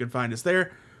Geekdom. You can find us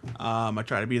there. I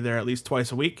try to be there at least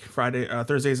twice a week,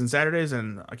 Thursdays and Saturdays,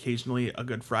 and occasionally a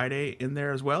Good Friday in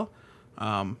there as well.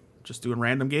 Just doing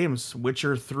random games.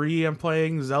 Witcher 3 I'm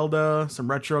playing, Zelda,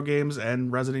 some retro games,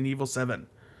 and Resident Evil 7.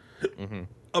 Mm-hmm.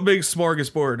 A big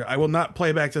smorgasbord. I will not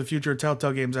play Back to the Future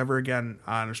Telltale games ever again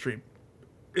on a stream.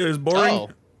 It is boring. Oh.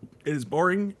 It is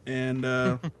boring, and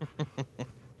I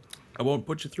won't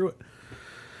put you through it.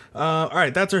 All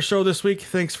right, that's our show this week.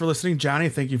 Thanks for listening, Johnny.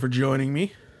 Thank you for joining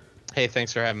me. Hey,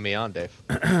 thanks for having me on, Dave.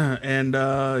 And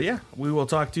we will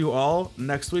talk to you all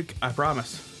next week. I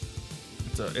promise.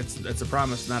 It's a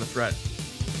promise, not a threat,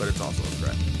 but it's also a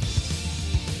threat.